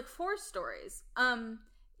 yeah. It's like 4 stories.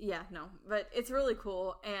 Yeah, no. But it's really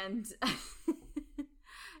cool. And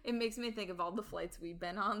it makes me think of all the flights we've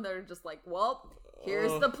been on that are just like, well,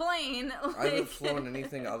 here's the plane. Like, I haven't flown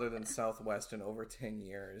anything other than Southwest in over 10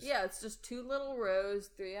 years. Yeah, it's just 2 little rows,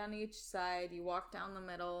 3 on each side. You walk down the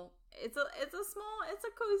middle. It's a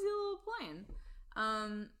cozy little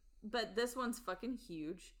plane. But this one's fucking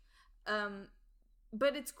huge.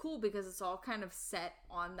 But it's cool because it's all kind of set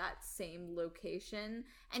on that same location,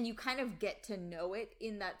 and you kind of get to know it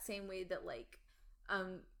in that same way that, like,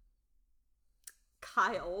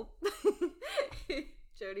 Kyle,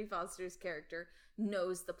 Jodie Foster's character,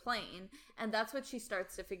 knows the plane, and that's what she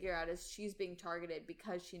starts to figure out is she's being targeted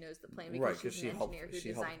because she knows the plane, because she's an engineer who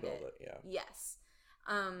designed it. Yeah. Yes.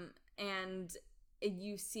 And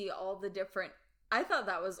you see all the different. I thought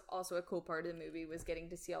that was also a cool part of the movie, was getting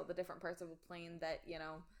to see all the different parts of a plane that, you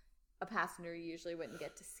know, a passenger usually wouldn't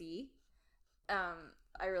get to see.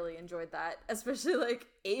 I really enjoyed that, especially, like,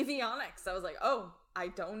 avionics. I was like, oh, I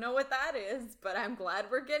don't know what that is, but I'm glad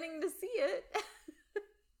we're getting to see it.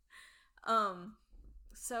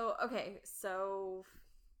 So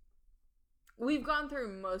we've gone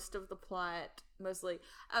through most of the plot, mostly.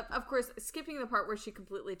 Of course, skipping the part where she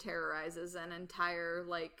completely terrorizes an entire,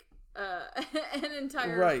 like,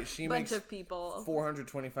 she bunch makes of people.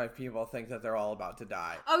 425 people think that they're all about to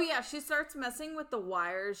die. Oh yeah, she starts messing with the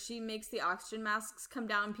wires. She makes the oxygen masks come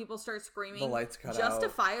down. People start screaming. The lights cut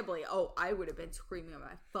justifiably. Oh, I would have been screaming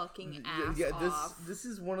my fucking ass off. This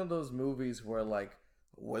is one of those movies where, like,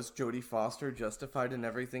 was Jodie Foster justified in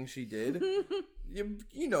everything she did?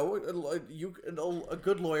 you know, a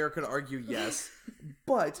good lawyer could argue yes,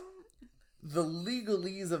 but the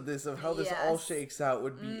legalese of this, of how this all shakes out,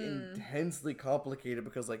 would be intensely complicated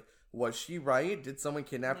because, like, was she right? Did someone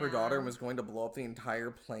kidnap her daughter and was going to blow up the entire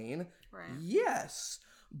plane? Right. Yes.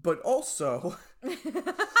 But also...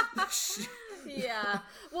 Yeah.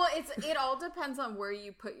 Well, it all depends on where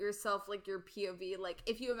you put yourself, like, your POV. Like,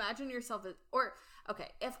 if you imagine yourself as... Or, okay,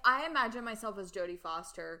 if I imagine myself as Jodie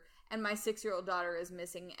Foster and my 6-year-old daughter is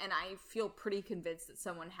missing, and I feel pretty convinced that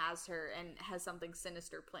someone has her and has something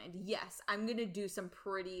sinister planned. Yes, I'm gonna do some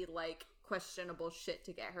pretty, like, questionable shit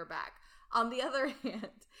to get her back. On the other hand,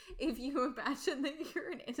 if you imagine that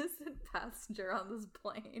you're an innocent passenger on this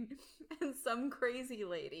plane and some crazy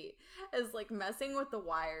lady is like messing with the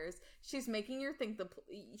wires, she's making you think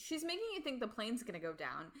the plane's gonna go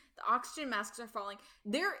down. The oxygen masks are falling.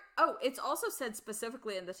 It's also said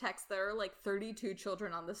specifically in the text there are like 32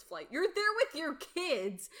 children on this flight. You're there with your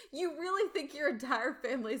kids. You really think your entire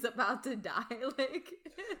family's about to die? Like,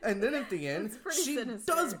 and then at the end, she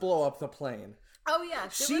sinister. does blow up the plane. Oh yeah,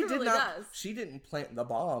 she literally does. She didn't plant the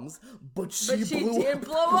bombs, but she did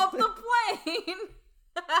blow up the plane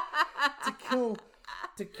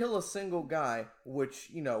to kill a single guy, which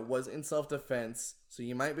was in self-defense. So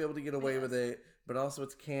you might be able to get away with it, but also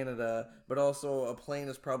it's Canada. But also a plane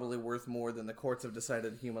is probably worth more than the courts have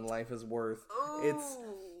decided human life is worth. Ooh.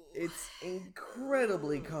 It's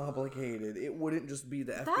incredibly complicated. It wouldn't just be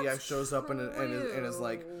the FBI shows up and is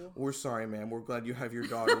like, "We're sorry, ma'am. We're glad you have your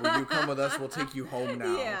daughter. Will you come with us? We'll take you home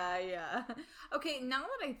now." Yeah. Okay, now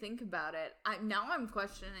that I think about it, I'm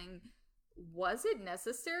questioning, was it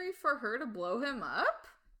necessary for her to blow him up?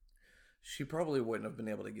 She probably wouldn't have been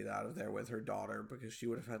able to get out of there with her daughter because she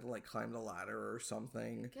would have had to like climb the ladder or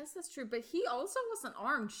something. I guess that's true, but he also wasn't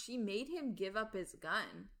armed. She made him give up his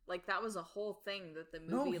gun. Like, that was a whole thing that the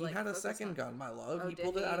movie he had a second gun, my love. He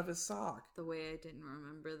pulled it out of his sock. The way I didn't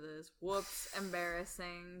remember this. Whoops,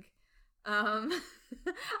 embarrassing. I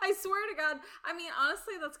swear to God, I mean,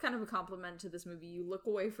 honestly, that's kind of a compliment to this movie. You look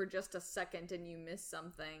away for just a second and you miss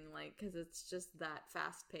something, like, because it's just that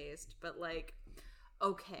fast-paced. But, like,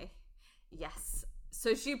 okay. Yes.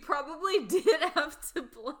 So she probably did have to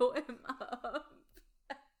blow him up.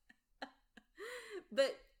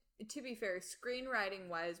 But to be fair, screenwriting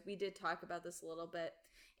wise, we did talk about this a little bit.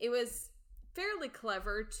 It was fairly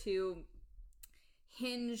clever to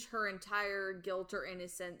hinge her entire guilt or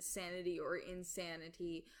innocence, sanity or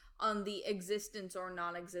insanity on the existence or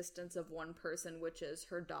non-existence of one person, which is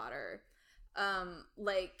her daughter.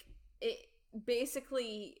 Like, it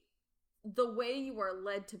basically, the way you are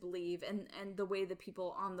led to believe, and the way the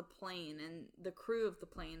people on the plane and the crew of the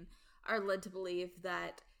plane are led to believe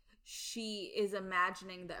that she is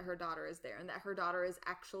imagining that her daughter is there and that her daughter is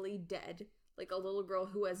actually dead, like a little girl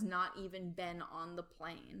who has not even been on the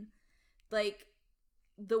plane. Like,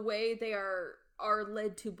 the way they are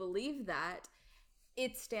led to believe that,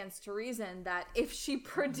 it stands to reason that if she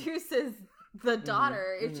produces the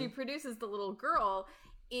daughter, if she produces the little girl,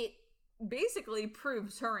 it basically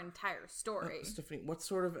proves her entire story. Stephanie, what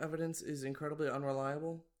sort of evidence is incredibly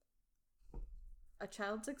unreliable? A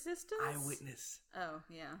child's existence? Eyewitness. Oh,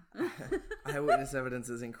 yeah. Eyewitness evidence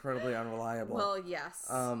is incredibly unreliable. Well, yes.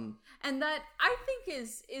 And that, I think,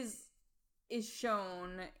 is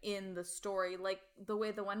shown in the story, like the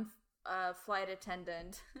way the one flight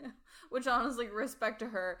attendant, which honestly, respect to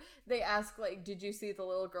her, they ask, like, did you see the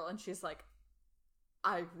little girl? And she's like,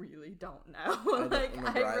 I really don't know.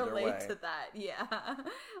 I relate to that. Yeah.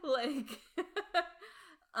 Like,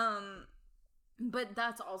 but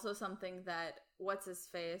that's also something that, what's his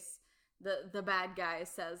face, the bad guy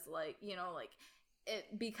says, like, like,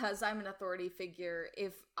 because I'm an authority figure,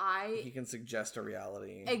 he can suggest a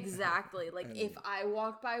reality. Exactly. Like, if I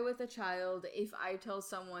walk by with a child, if I tell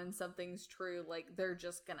someone something's true, like, they're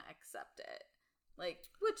just gonna accept it. Like,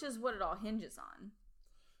 which is what it all hinges on.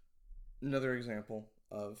 Another example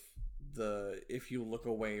of if you look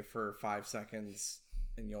away for 5 seconds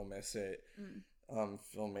and you'll miss it,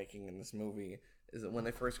 filmmaking in this movie, is that when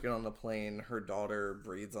they first get on the plane, her daughter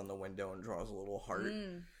breathes on the window and draws a little heart.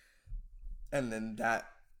 And then that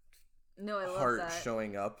heart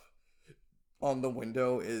showing up on the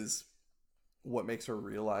window is what makes her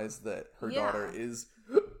realize that her daughter is,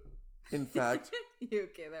 in fact... You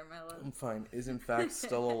okay there, my love? I'm fine. Is in fact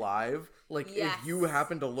still alive. Like, yes. If you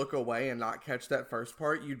happen to look away and not catch that first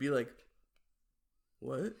part, you'd be like,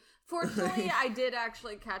 what? Fortunately, I did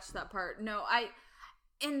actually catch that part. No,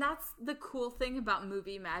 and that's the cool thing about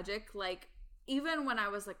movie magic. Like, even when I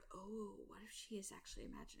was like, oh, what if she is actually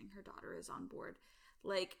imagining her daughter is on board?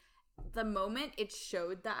 Like, the moment it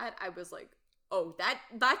showed that, I was like, oh, that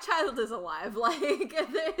child is alive. Like,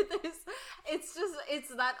 it's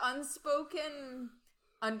that unspoken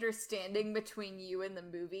understanding between you and the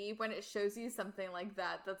movie when it shows you something like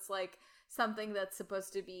that. That's like something that's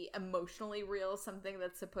supposed to be emotionally real, something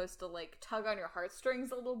that's supposed to like tug on your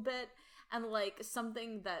heartstrings a little bit, and like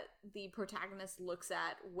something that the protagonist looks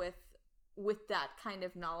at with that kind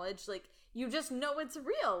of knowledge. Like, you just know it's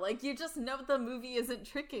real. Like, you just know the movie isn't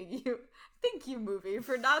tricking you. Thank you, movie,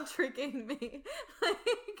 for not tricking me.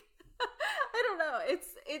 Like, know.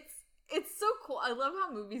 It's so cool. I love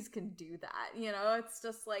how movies can do that. You know, it's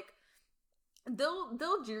just like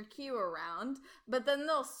they'll jerk you around, but then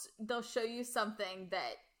they'll show you something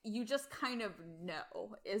that you just kind of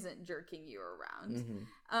know isn't jerking you around.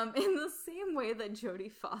 In the same way that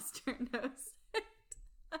Jodie Foster knows it.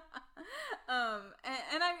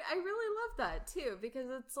 And I really love that too, because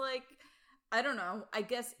it's like, I don't know, I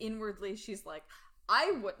guess inwardly she's like,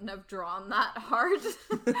 I wouldn't have drawn that hard.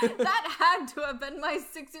 That had to have been my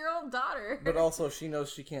 6-year-old daughter. But also, she knows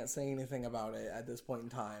she can't say anything about it at this point in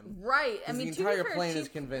time. Right. I mean, the entire plane is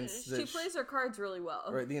convinced that she plays her cards really well.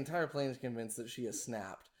 Right. The entire plane is convinced that she has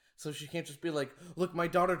snapped. So she can't just be like, look, my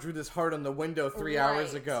daughter drew this heart on the window 3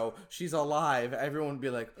 hours ago. She's alive. Everyone would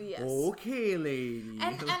be like, yes. Okay, lady.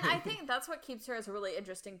 And I think that's what keeps her as a really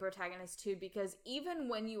interesting protagonist, too, because even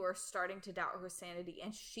when you are starting to doubt her sanity,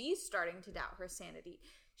 and she's starting to doubt her sanity,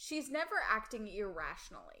 she's never acting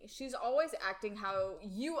irrationally. She's always acting how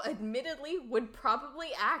you admittedly would probably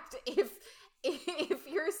act if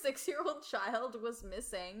your 6-year-old child was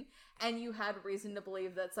missing and you had reason to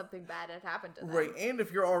believe that something bad had happened to them. Right, and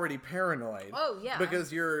if you're already paranoid. Oh, yeah.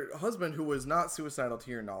 Because your husband, who was not suicidal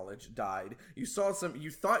to your knowledge, died. You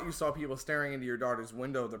thought you saw people staring into your daughter's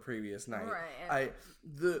window the previous night. Right.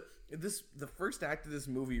 The first act of this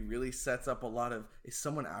movie really sets up a lot of, is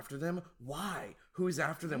someone after them? Why? Who's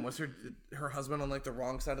after them? Was her husband on like the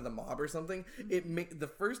wrong side of the mob or something? The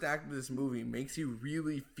first act of this movie makes you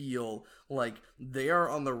really feel like they are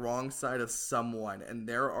on the wrong side of someone, and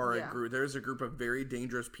there's a group of very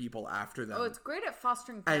dangerous people after them. Oh, it's great at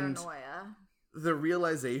fostering paranoia. And the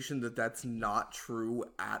realization that that's not true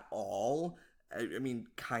at all. I mean,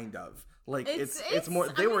 kind of. Like it's more.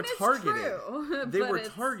 They were targeted. True, they were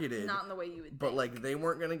targeted, not in the way you would. But like, they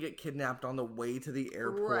weren't gonna get kidnapped on the way to the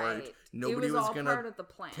airport. Right. Nobody was gonna part of the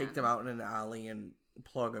plan. Take them out in an alley and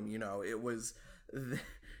plug them. You know, it was.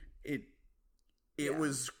 It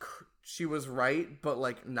was. She was right, but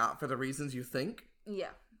like not for the reasons you think.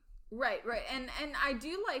 Yeah. Right. And I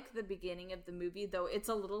do like the beginning of the movie, though it's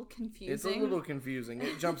a little confusing. It's a little confusing.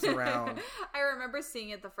 It jumps around. I remember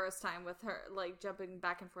seeing it the first time with her, like, jumping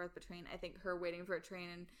back and forth between, I think, her waiting for a train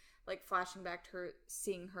and, like, flashing back to her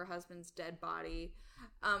seeing her husband's dead body.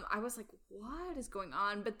 I was like, what is going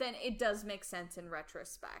on? But then it does make sense in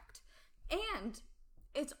retrospect. And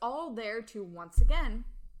it's all there to, once again,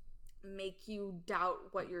 make you doubt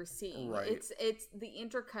what you're seeing. Right. It's the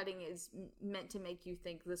intercutting is meant to make you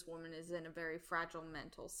think this woman is in a very fragile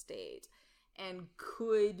mental state and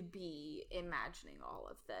could be imagining all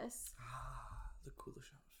of this. The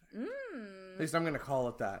Kuleshov effect. At least I'm going to call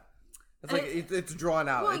it that. It's like it's drawn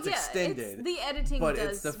out. Well, it's extended. It's the editing, but does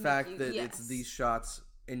it's the fact that yes. it's these shots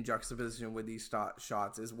in juxtaposition with these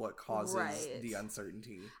shots is what causes the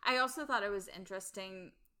uncertainty. I also thought it was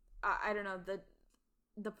interesting. I don't know,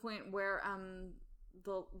 the point where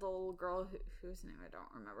the little girl whose name I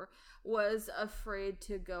don't remember was afraid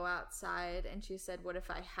to go outside, and she said, what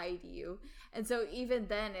if I hide you? And so even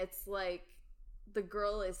then it's like the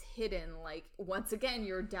girl is hidden. Like, once again,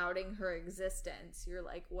 you're doubting her existence. You're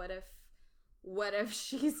like, what if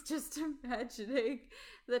she's just imagining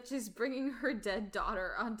that she's bringing her dead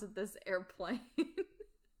daughter onto this airplane?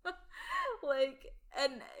 Like,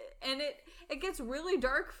 and it gets really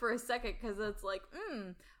dark for a second, because it's like,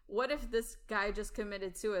 what if this guy just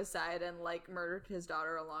committed suicide and, like, murdered his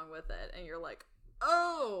daughter along with it? And you're like,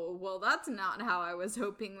 oh, well, that's not how I was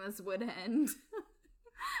hoping this would end.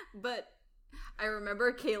 But I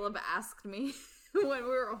remember Caleb asked me when we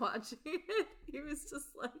were watching it, he was just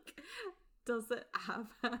like, does it have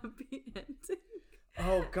a happy ending?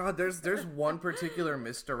 Oh, God, there's one particular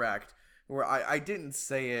misdirect where I didn't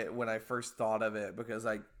say it when I first thought of it, because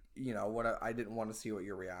I didn't want to see what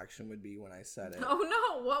your reaction would be when I said it. Oh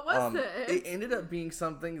no, what was it? It ended up being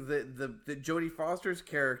something that Jodie Foster's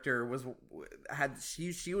character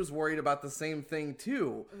she was worried about the same thing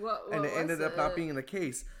too. And it ended up not being the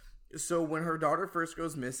case. So when her daughter first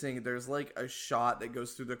goes missing, there's like a shot that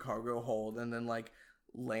goes through the cargo hold and then like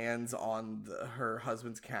lands on her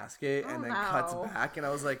husband's casket and then cuts back, and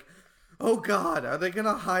I was like, oh God, are they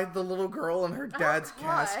gonna hide the little girl in her dad's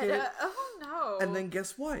casket? Oh no. And then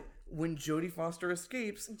guess what? When Jodie Foster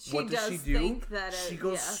escapes, she what does she do? Think that she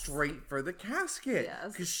goes straight for the casket.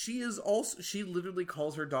 Because she literally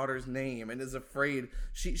calls her daughter's name and is afraid.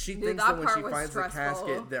 She thinks that when she finds the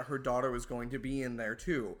casket that her daughter was going to be in there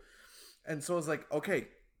too. And so I was like, okay,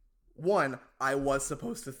 one, I was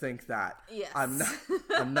supposed to think that. Yes.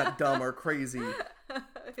 I'm not dumb or crazy.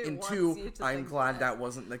 And two, I'm glad that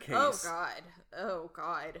wasn't the case. Oh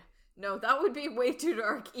God. No, that would be way too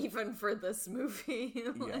dark even for this movie.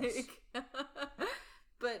 Yes.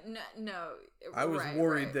 But no, I was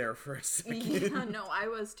worried there for a second. Yeah, no, I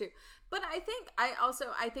was too. But I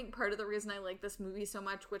think part of the reason I like this movie so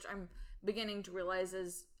much, which I'm beginning to realize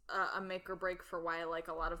is a make or break for why I like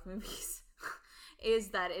a lot of movies, is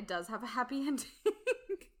that it does have a happy ending.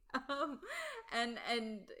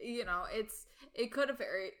 And you know, it could have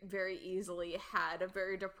very, very easily had a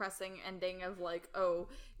very depressing ending of like, oh,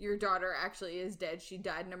 your daughter actually is dead. She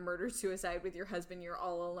died in a murder-suicide with your husband. You're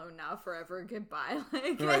all alone now forever. Goodbye.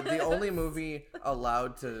 Like, right. The only movie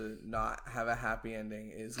allowed to not have a happy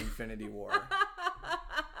ending is Infinity War.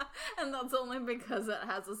 And that's only because it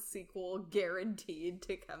has a sequel guaranteed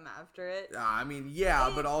to come after it. I mean, yeah,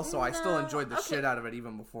 but also I still enjoyed the shit out of it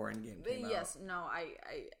even before Endgame came out. Yes, no, I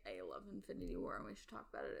love Infinity War, and we should talk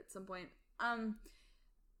about it at some point.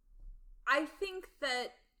 I think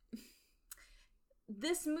that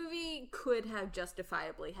this movie could have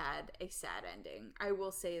justifiably had a sad ending. I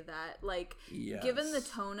will say that. Like, yes. Given the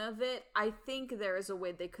tone of it, I think there is a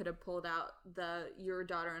way they could have pulled out the your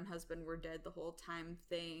daughter and husband were dead the whole time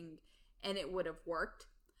thing, and it would have worked.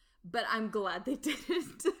 But I'm glad they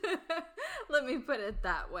didn't. Let me put it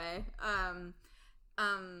that way.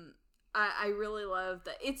 I really love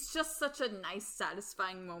that. It's just such a nice,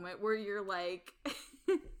 satisfying moment where you're like,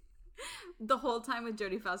 the whole time with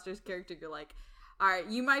Jodie Foster's character, you're like, all right,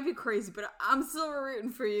 you might be crazy, but I'm still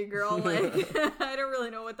rooting for you, girl. Like, I don't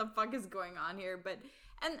really know what the fuck is going on here, but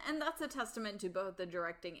and that's a testament to both the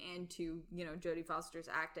directing and to, you know, Jodie Foster's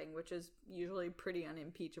acting, which is usually pretty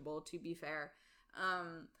unimpeachable, to be fair.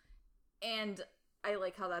 And I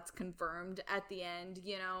like how that's confirmed at the end,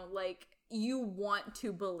 you know, like, you want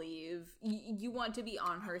to believe, you want to be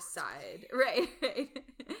on her side, right?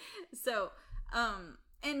 So,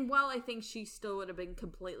 and while I think she still would have been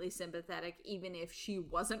completely sympathetic, even if she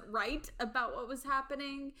wasn't right about what was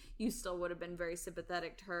happening, you still would have been very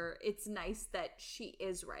sympathetic to her. It's nice that she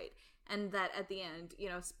is right. And that at the end, you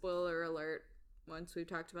know, spoiler alert, once we've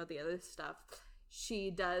talked about the other stuff,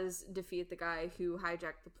 she does defeat the guy who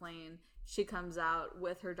hijacked the plane. She comes out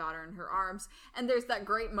with her daughter in her arms. And there's that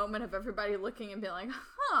great moment of everybody looking and being like,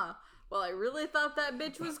 huh, well, I really thought that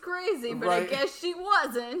bitch was crazy, but right. I guess she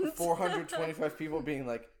wasn't. 425 people being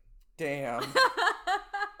like, damn.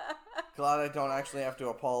 Glad I don't actually have to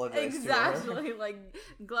apologize to her. Exactly. Like,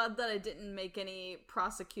 glad that I didn't make any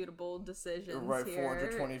prosecutable decisions right, here.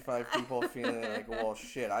 425 people feeling like, well,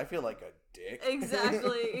 shit, I feel like a dick.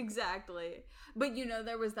 Exactly. But, you know,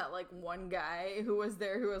 there was that, like, one guy who was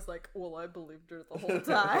there who was like, well, I believed her the whole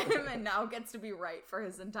time, and now gets to be right for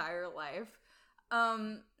his entire life.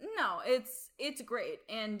 No, it's great.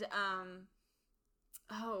 And,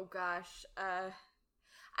 oh gosh,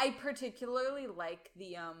 I particularly like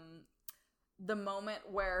the moment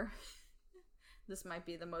where this might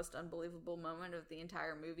be the most unbelievable moment of the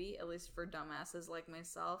entire movie, at least for dumbasses like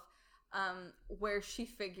myself, where she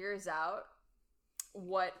figures out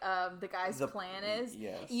what the guy's plan is.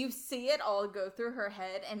 Yes. You see it all go through her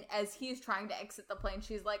head, and as he's trying to exit the plane,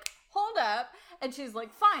 she's like, hold up, and she's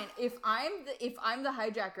like, fine, if I'm the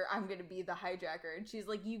hijacker, I'm gonna be the hijacker. And she's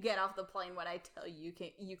like, you get off the plane when I tell you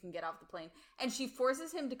you can get off the plane. And she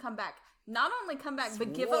forces him to come back. Not only come back,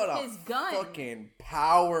 but give up his gun. Fucking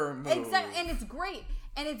power move. Exactly, and it's great.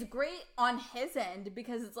 And it's great on his end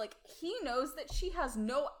because it's like he knows that she has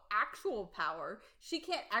no actual power. She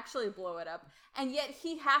can't actually blow it up. And yet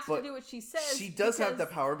he has to do what she says. She does have the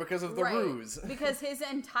power because of the ruse. Because his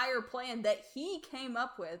entire plan that he came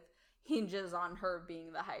up with hinges on her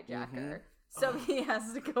being the hijacker. Mm-hmm. So he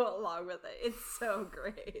has to go along with it. It's so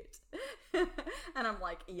great. And I'm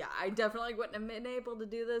like, yeah, I definitely wouldn't have been able to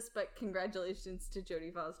do this, but congratulations to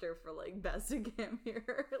Jodie Foster for, like, besting him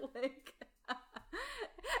here. Like,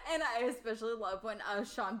 and I especially love when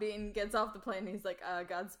Sean Bean gets off the plane and he's like,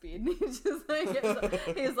 Godspeed. And he's just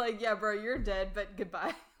like, he's like, yeah, bro, you're dead, but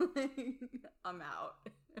goodbye. Like, I'm out.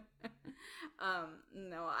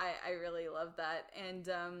 No, I really love that. And,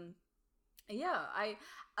 yeah, I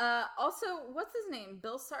also, what's his name?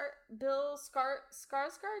 Bill Skarsgård.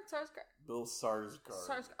 Bill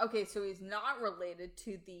Skarsgård. Okay, so he's not related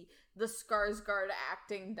to the Skarsgård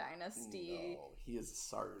acting dynasty. No, he is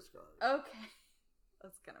Skarsgård. Okay.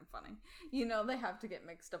 That's kind of funny. You know, they have to get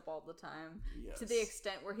mixed up all the time. Yes. To the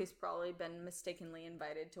extent where he's probably been mistakenly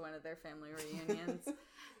invited to one of their family reunions.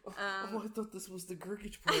 I thought this was the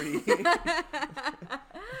Gurgich party.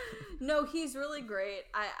 No, he's really great.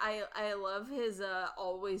 I love his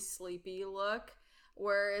always sleepy look,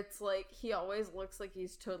 where it's like he always looks like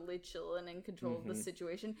he's totally chill and in control of the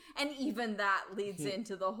situation, and even that leads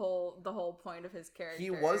into the whole point of his character. He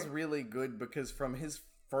was really good because from his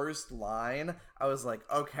first line, I was like,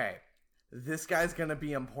 okay, this guy's gonna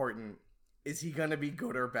be important. is he gonna be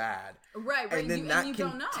good or bad? Right. And then that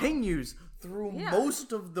continues through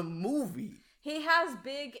most of the movie. He has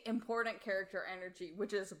big, important character energy,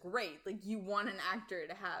 which is great. Like, you want an actor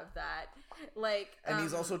to have that. Like, and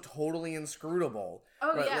he's also totally inscrutable.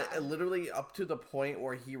 Oh, yeah. Literally up to the point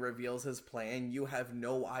where he reveals his plan, you have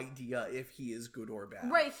no idea if he is good or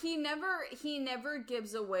bad. Right. He never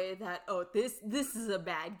gives away that, oh, this is a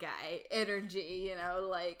bad guy energy, you know?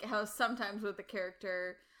 Like, how sometimes with a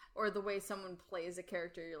character or the way someone plays a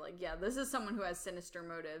character, you're like, yeah, this is someone who has sinister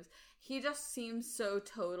motives. He just seems so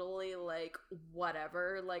totally, like,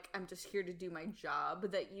 whatever. Like, I'm just here to do my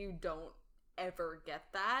job, that you don't ever get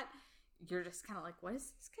that. You're just kind of like, what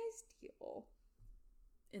is this guy's deal?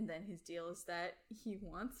 And then his deal is that he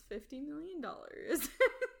wants $50 million.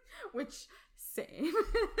 Which, same.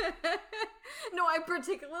 No, I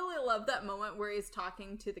particularly love that moment where he's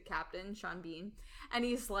talking to the captain, Sean Bean, and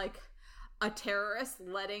he's like, a terrorist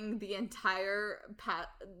letting the entire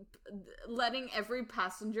letting every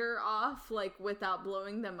passenger off, like, without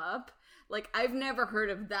blowing them up. Like, I've never heard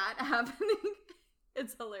of that happening.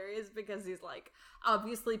 It's hilarious because he's, like,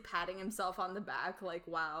 obviously patting himself on the back, like,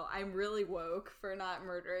 wow, I'm really woke for not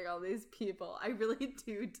murdering all these people. I really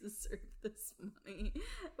do deserve this money.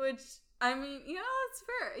 Which, I mean, you know, that's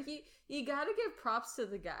fair. You gotta give props to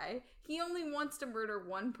the guy. He only wants to murder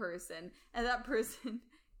one person, and that person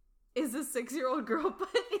is a 6-year-old girl, but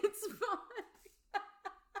it's fun.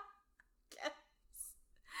 Yes.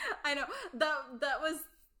 I know. That was...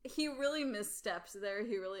 He really misstepped there.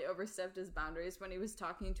 He really overstepped his boundaries when he was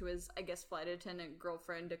talking to his, I guess, flight attendant,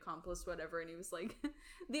 girlfriend, accomplice, whatever, and he was like,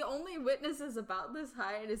 the only witnesses about this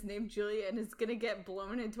height is named Julia and is gonna get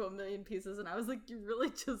blown into a million pieces. And I was like, you really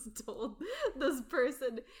just told this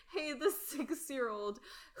person, hey, the 6-year-old,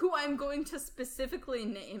 who I'm going to specifically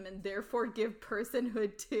name and therefore give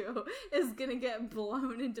personhood to, is gonna get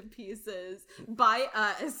blown into pieces by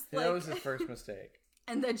us. Yeah, that was his first mistake.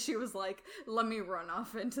 And then she was like, let me run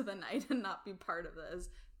off into the night and not be part of this,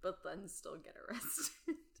 but then still get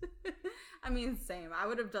arrested. I mean, same. I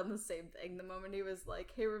would have done the same thing. The moment he was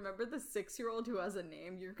like, hey, remember the 6-year-old who has a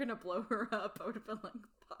name? You're gonna blow her up. I would have been like,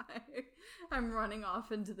 bye. I'm running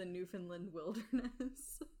off into the Newfoundland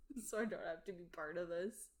wilderness, so I don't have to be part of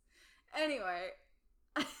this. Anyway.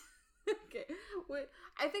 Okay. Wait,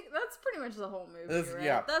 I think that's pretty much the whole movie, right?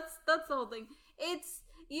 Yeah. That's the whole thing. It's,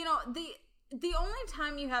 you know, the only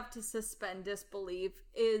time you have to suspend disbelief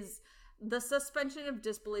is the suspension of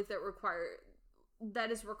disbelief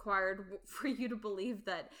that is required for you to believe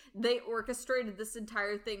that they orchestrated this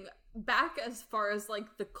entire thing back as far as,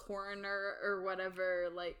 like, the coroner or whatever,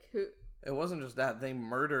 like, who... It wasn't just that. They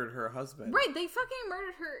murdered her husband. Right, they fucking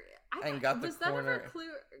murdered her. And got the was coroner... that ever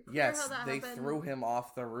clear yes, how that they happened? threw him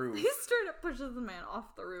off the roof. They straight up pushes the man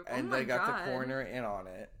off the roof. And they got the coroner in on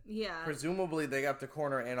it. Yeah. Presumably they got the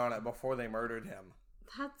coroner in on it before they murdered him.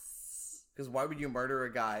 That's... Because why would you murder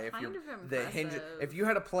a guy if impressive. if you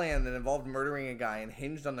had a plan that involved murdering a guy and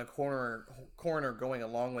hinged on the coroner going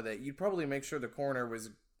along with it, you'd probably make sure the coroner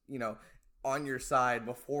was, you know, on your side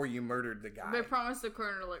before you murdered the guy. They promised the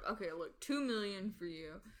coroner, like, okay, look, $2 million for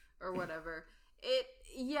you, or whatever.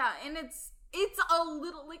 And it's a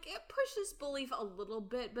little, like, it pushes belief a little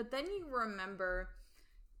bit, but then you remember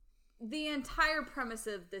the entire premise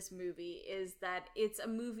of this movie is that it's a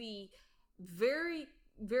movie very,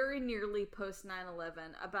 very nearly post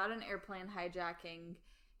 9/11 about an airplane hijacking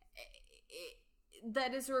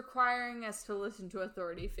that is requiring us to listen to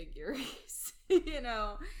authority figures, you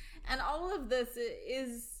know? And all of this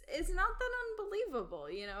is not that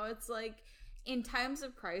unbelievable, you know? It's like, in times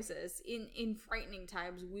of crisis, in frightening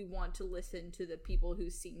times, we want to listen to the people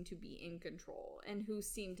who seem to be in control and who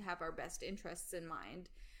seem to have our best interests in mind.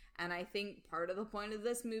 And I think part of the point of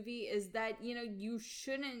this movie is that, you know, you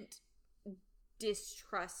shouldn't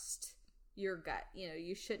distrust your gut. You know,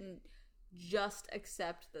 you shouldn't just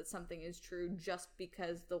accept that something is true just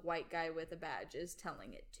because the white guy with a badge is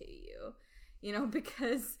telling it to you. You know,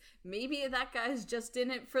 because maybe that guy's just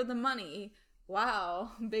in it for the money.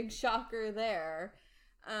 Wow, big shocker there.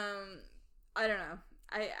 I don't know.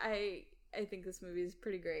 I think this movie is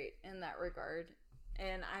pretty great in that regard.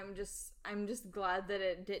 And I'm just glad that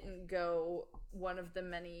it didn't go one of the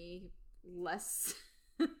many less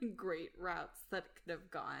great routes that it could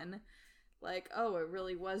have gone. Like, oh, it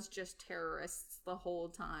really was just terrorists the whole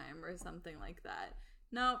time or something like that.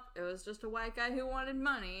 Nope, it was just a white guy who wanted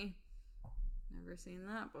money. Never seen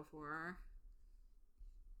that before.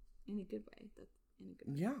 In a good way.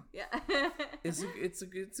 Yeah. It's a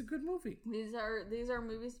good movie. These are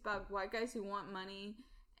movies about white guys who want money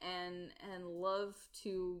and love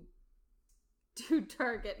to to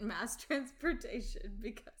target mass transportation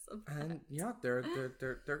because of that. And yeah, they're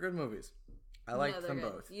good movies. I like them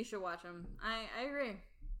good. both. You should watch them. I agree.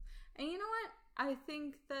 And you know what? I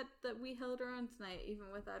think that we held our own tonight, even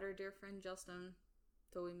without our dear friend Justin.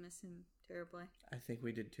 Though we miss him terribly. I think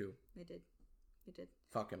we did too. We did.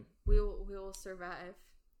 Fuck him. We will survive.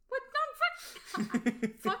 What? Don't fuck.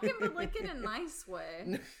 Fuck him, but like in a nice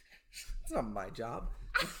way. It's not my job.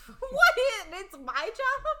 What? It's my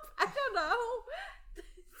job? I don't know.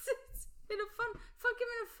 It's in a fun. Fuck him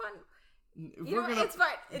in a fun. You know what? It's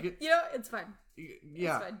fine. It's fine.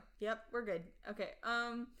 Yeah. It's fine. Yep, we're good. Okay.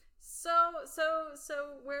 So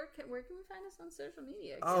where can we find us on social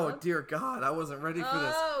media? Caleb? Oh dear God, I wasn't ready for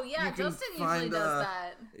this. Oh yeah, Justin usually does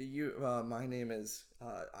that. My name is.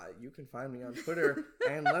 You can find me on Twitter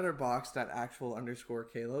and Letterboxd at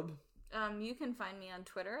 @actual_Caleb. You can find me on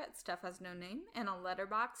Twitter at Steph Has No Name and on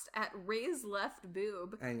Letterboxd at Ray's Left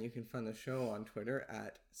Boob. And you can find the show on Twitter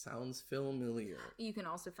at SoundsFamiliar. You can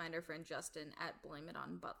also find our friend Justin at Blame It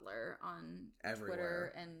on Butler on Everywhere.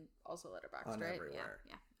 Twitter and also Letterboxd, right? Everywhere.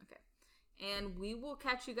 Yeah. Okay. And we will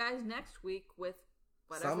catch you guys next week with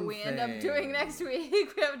whatever we end up doing next week. We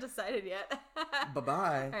haven't decided yet.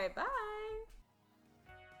 Bye-bye. All right, bye.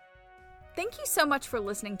 Thank you so much for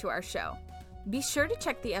listening to our show. Be sure to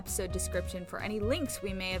check the episode description for any links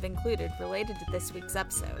we may have included related to this week's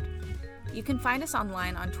episode. You can find us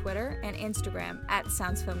online on Twitter and Instagram at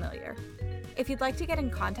SoundsFamiliar. If you'd like to get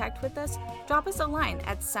in contact with us, drop us a line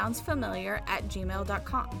at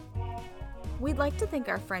soundsfamiliar@gmail.com. We'd like to thank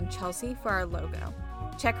our friend Chelsea for our logo.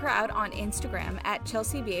 Check her out on Instagram at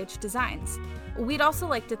ChelseaBH Designs. We'd also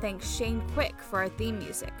like to thank Shane Quick for our theme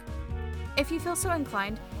music. If you feel so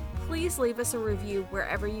inclined, please leave us a review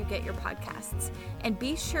wherever you get your podcasts, and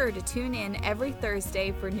be sure to tune in every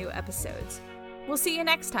Thursday for new episodes. We'll see you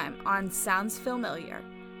next time on Sounds Familiar.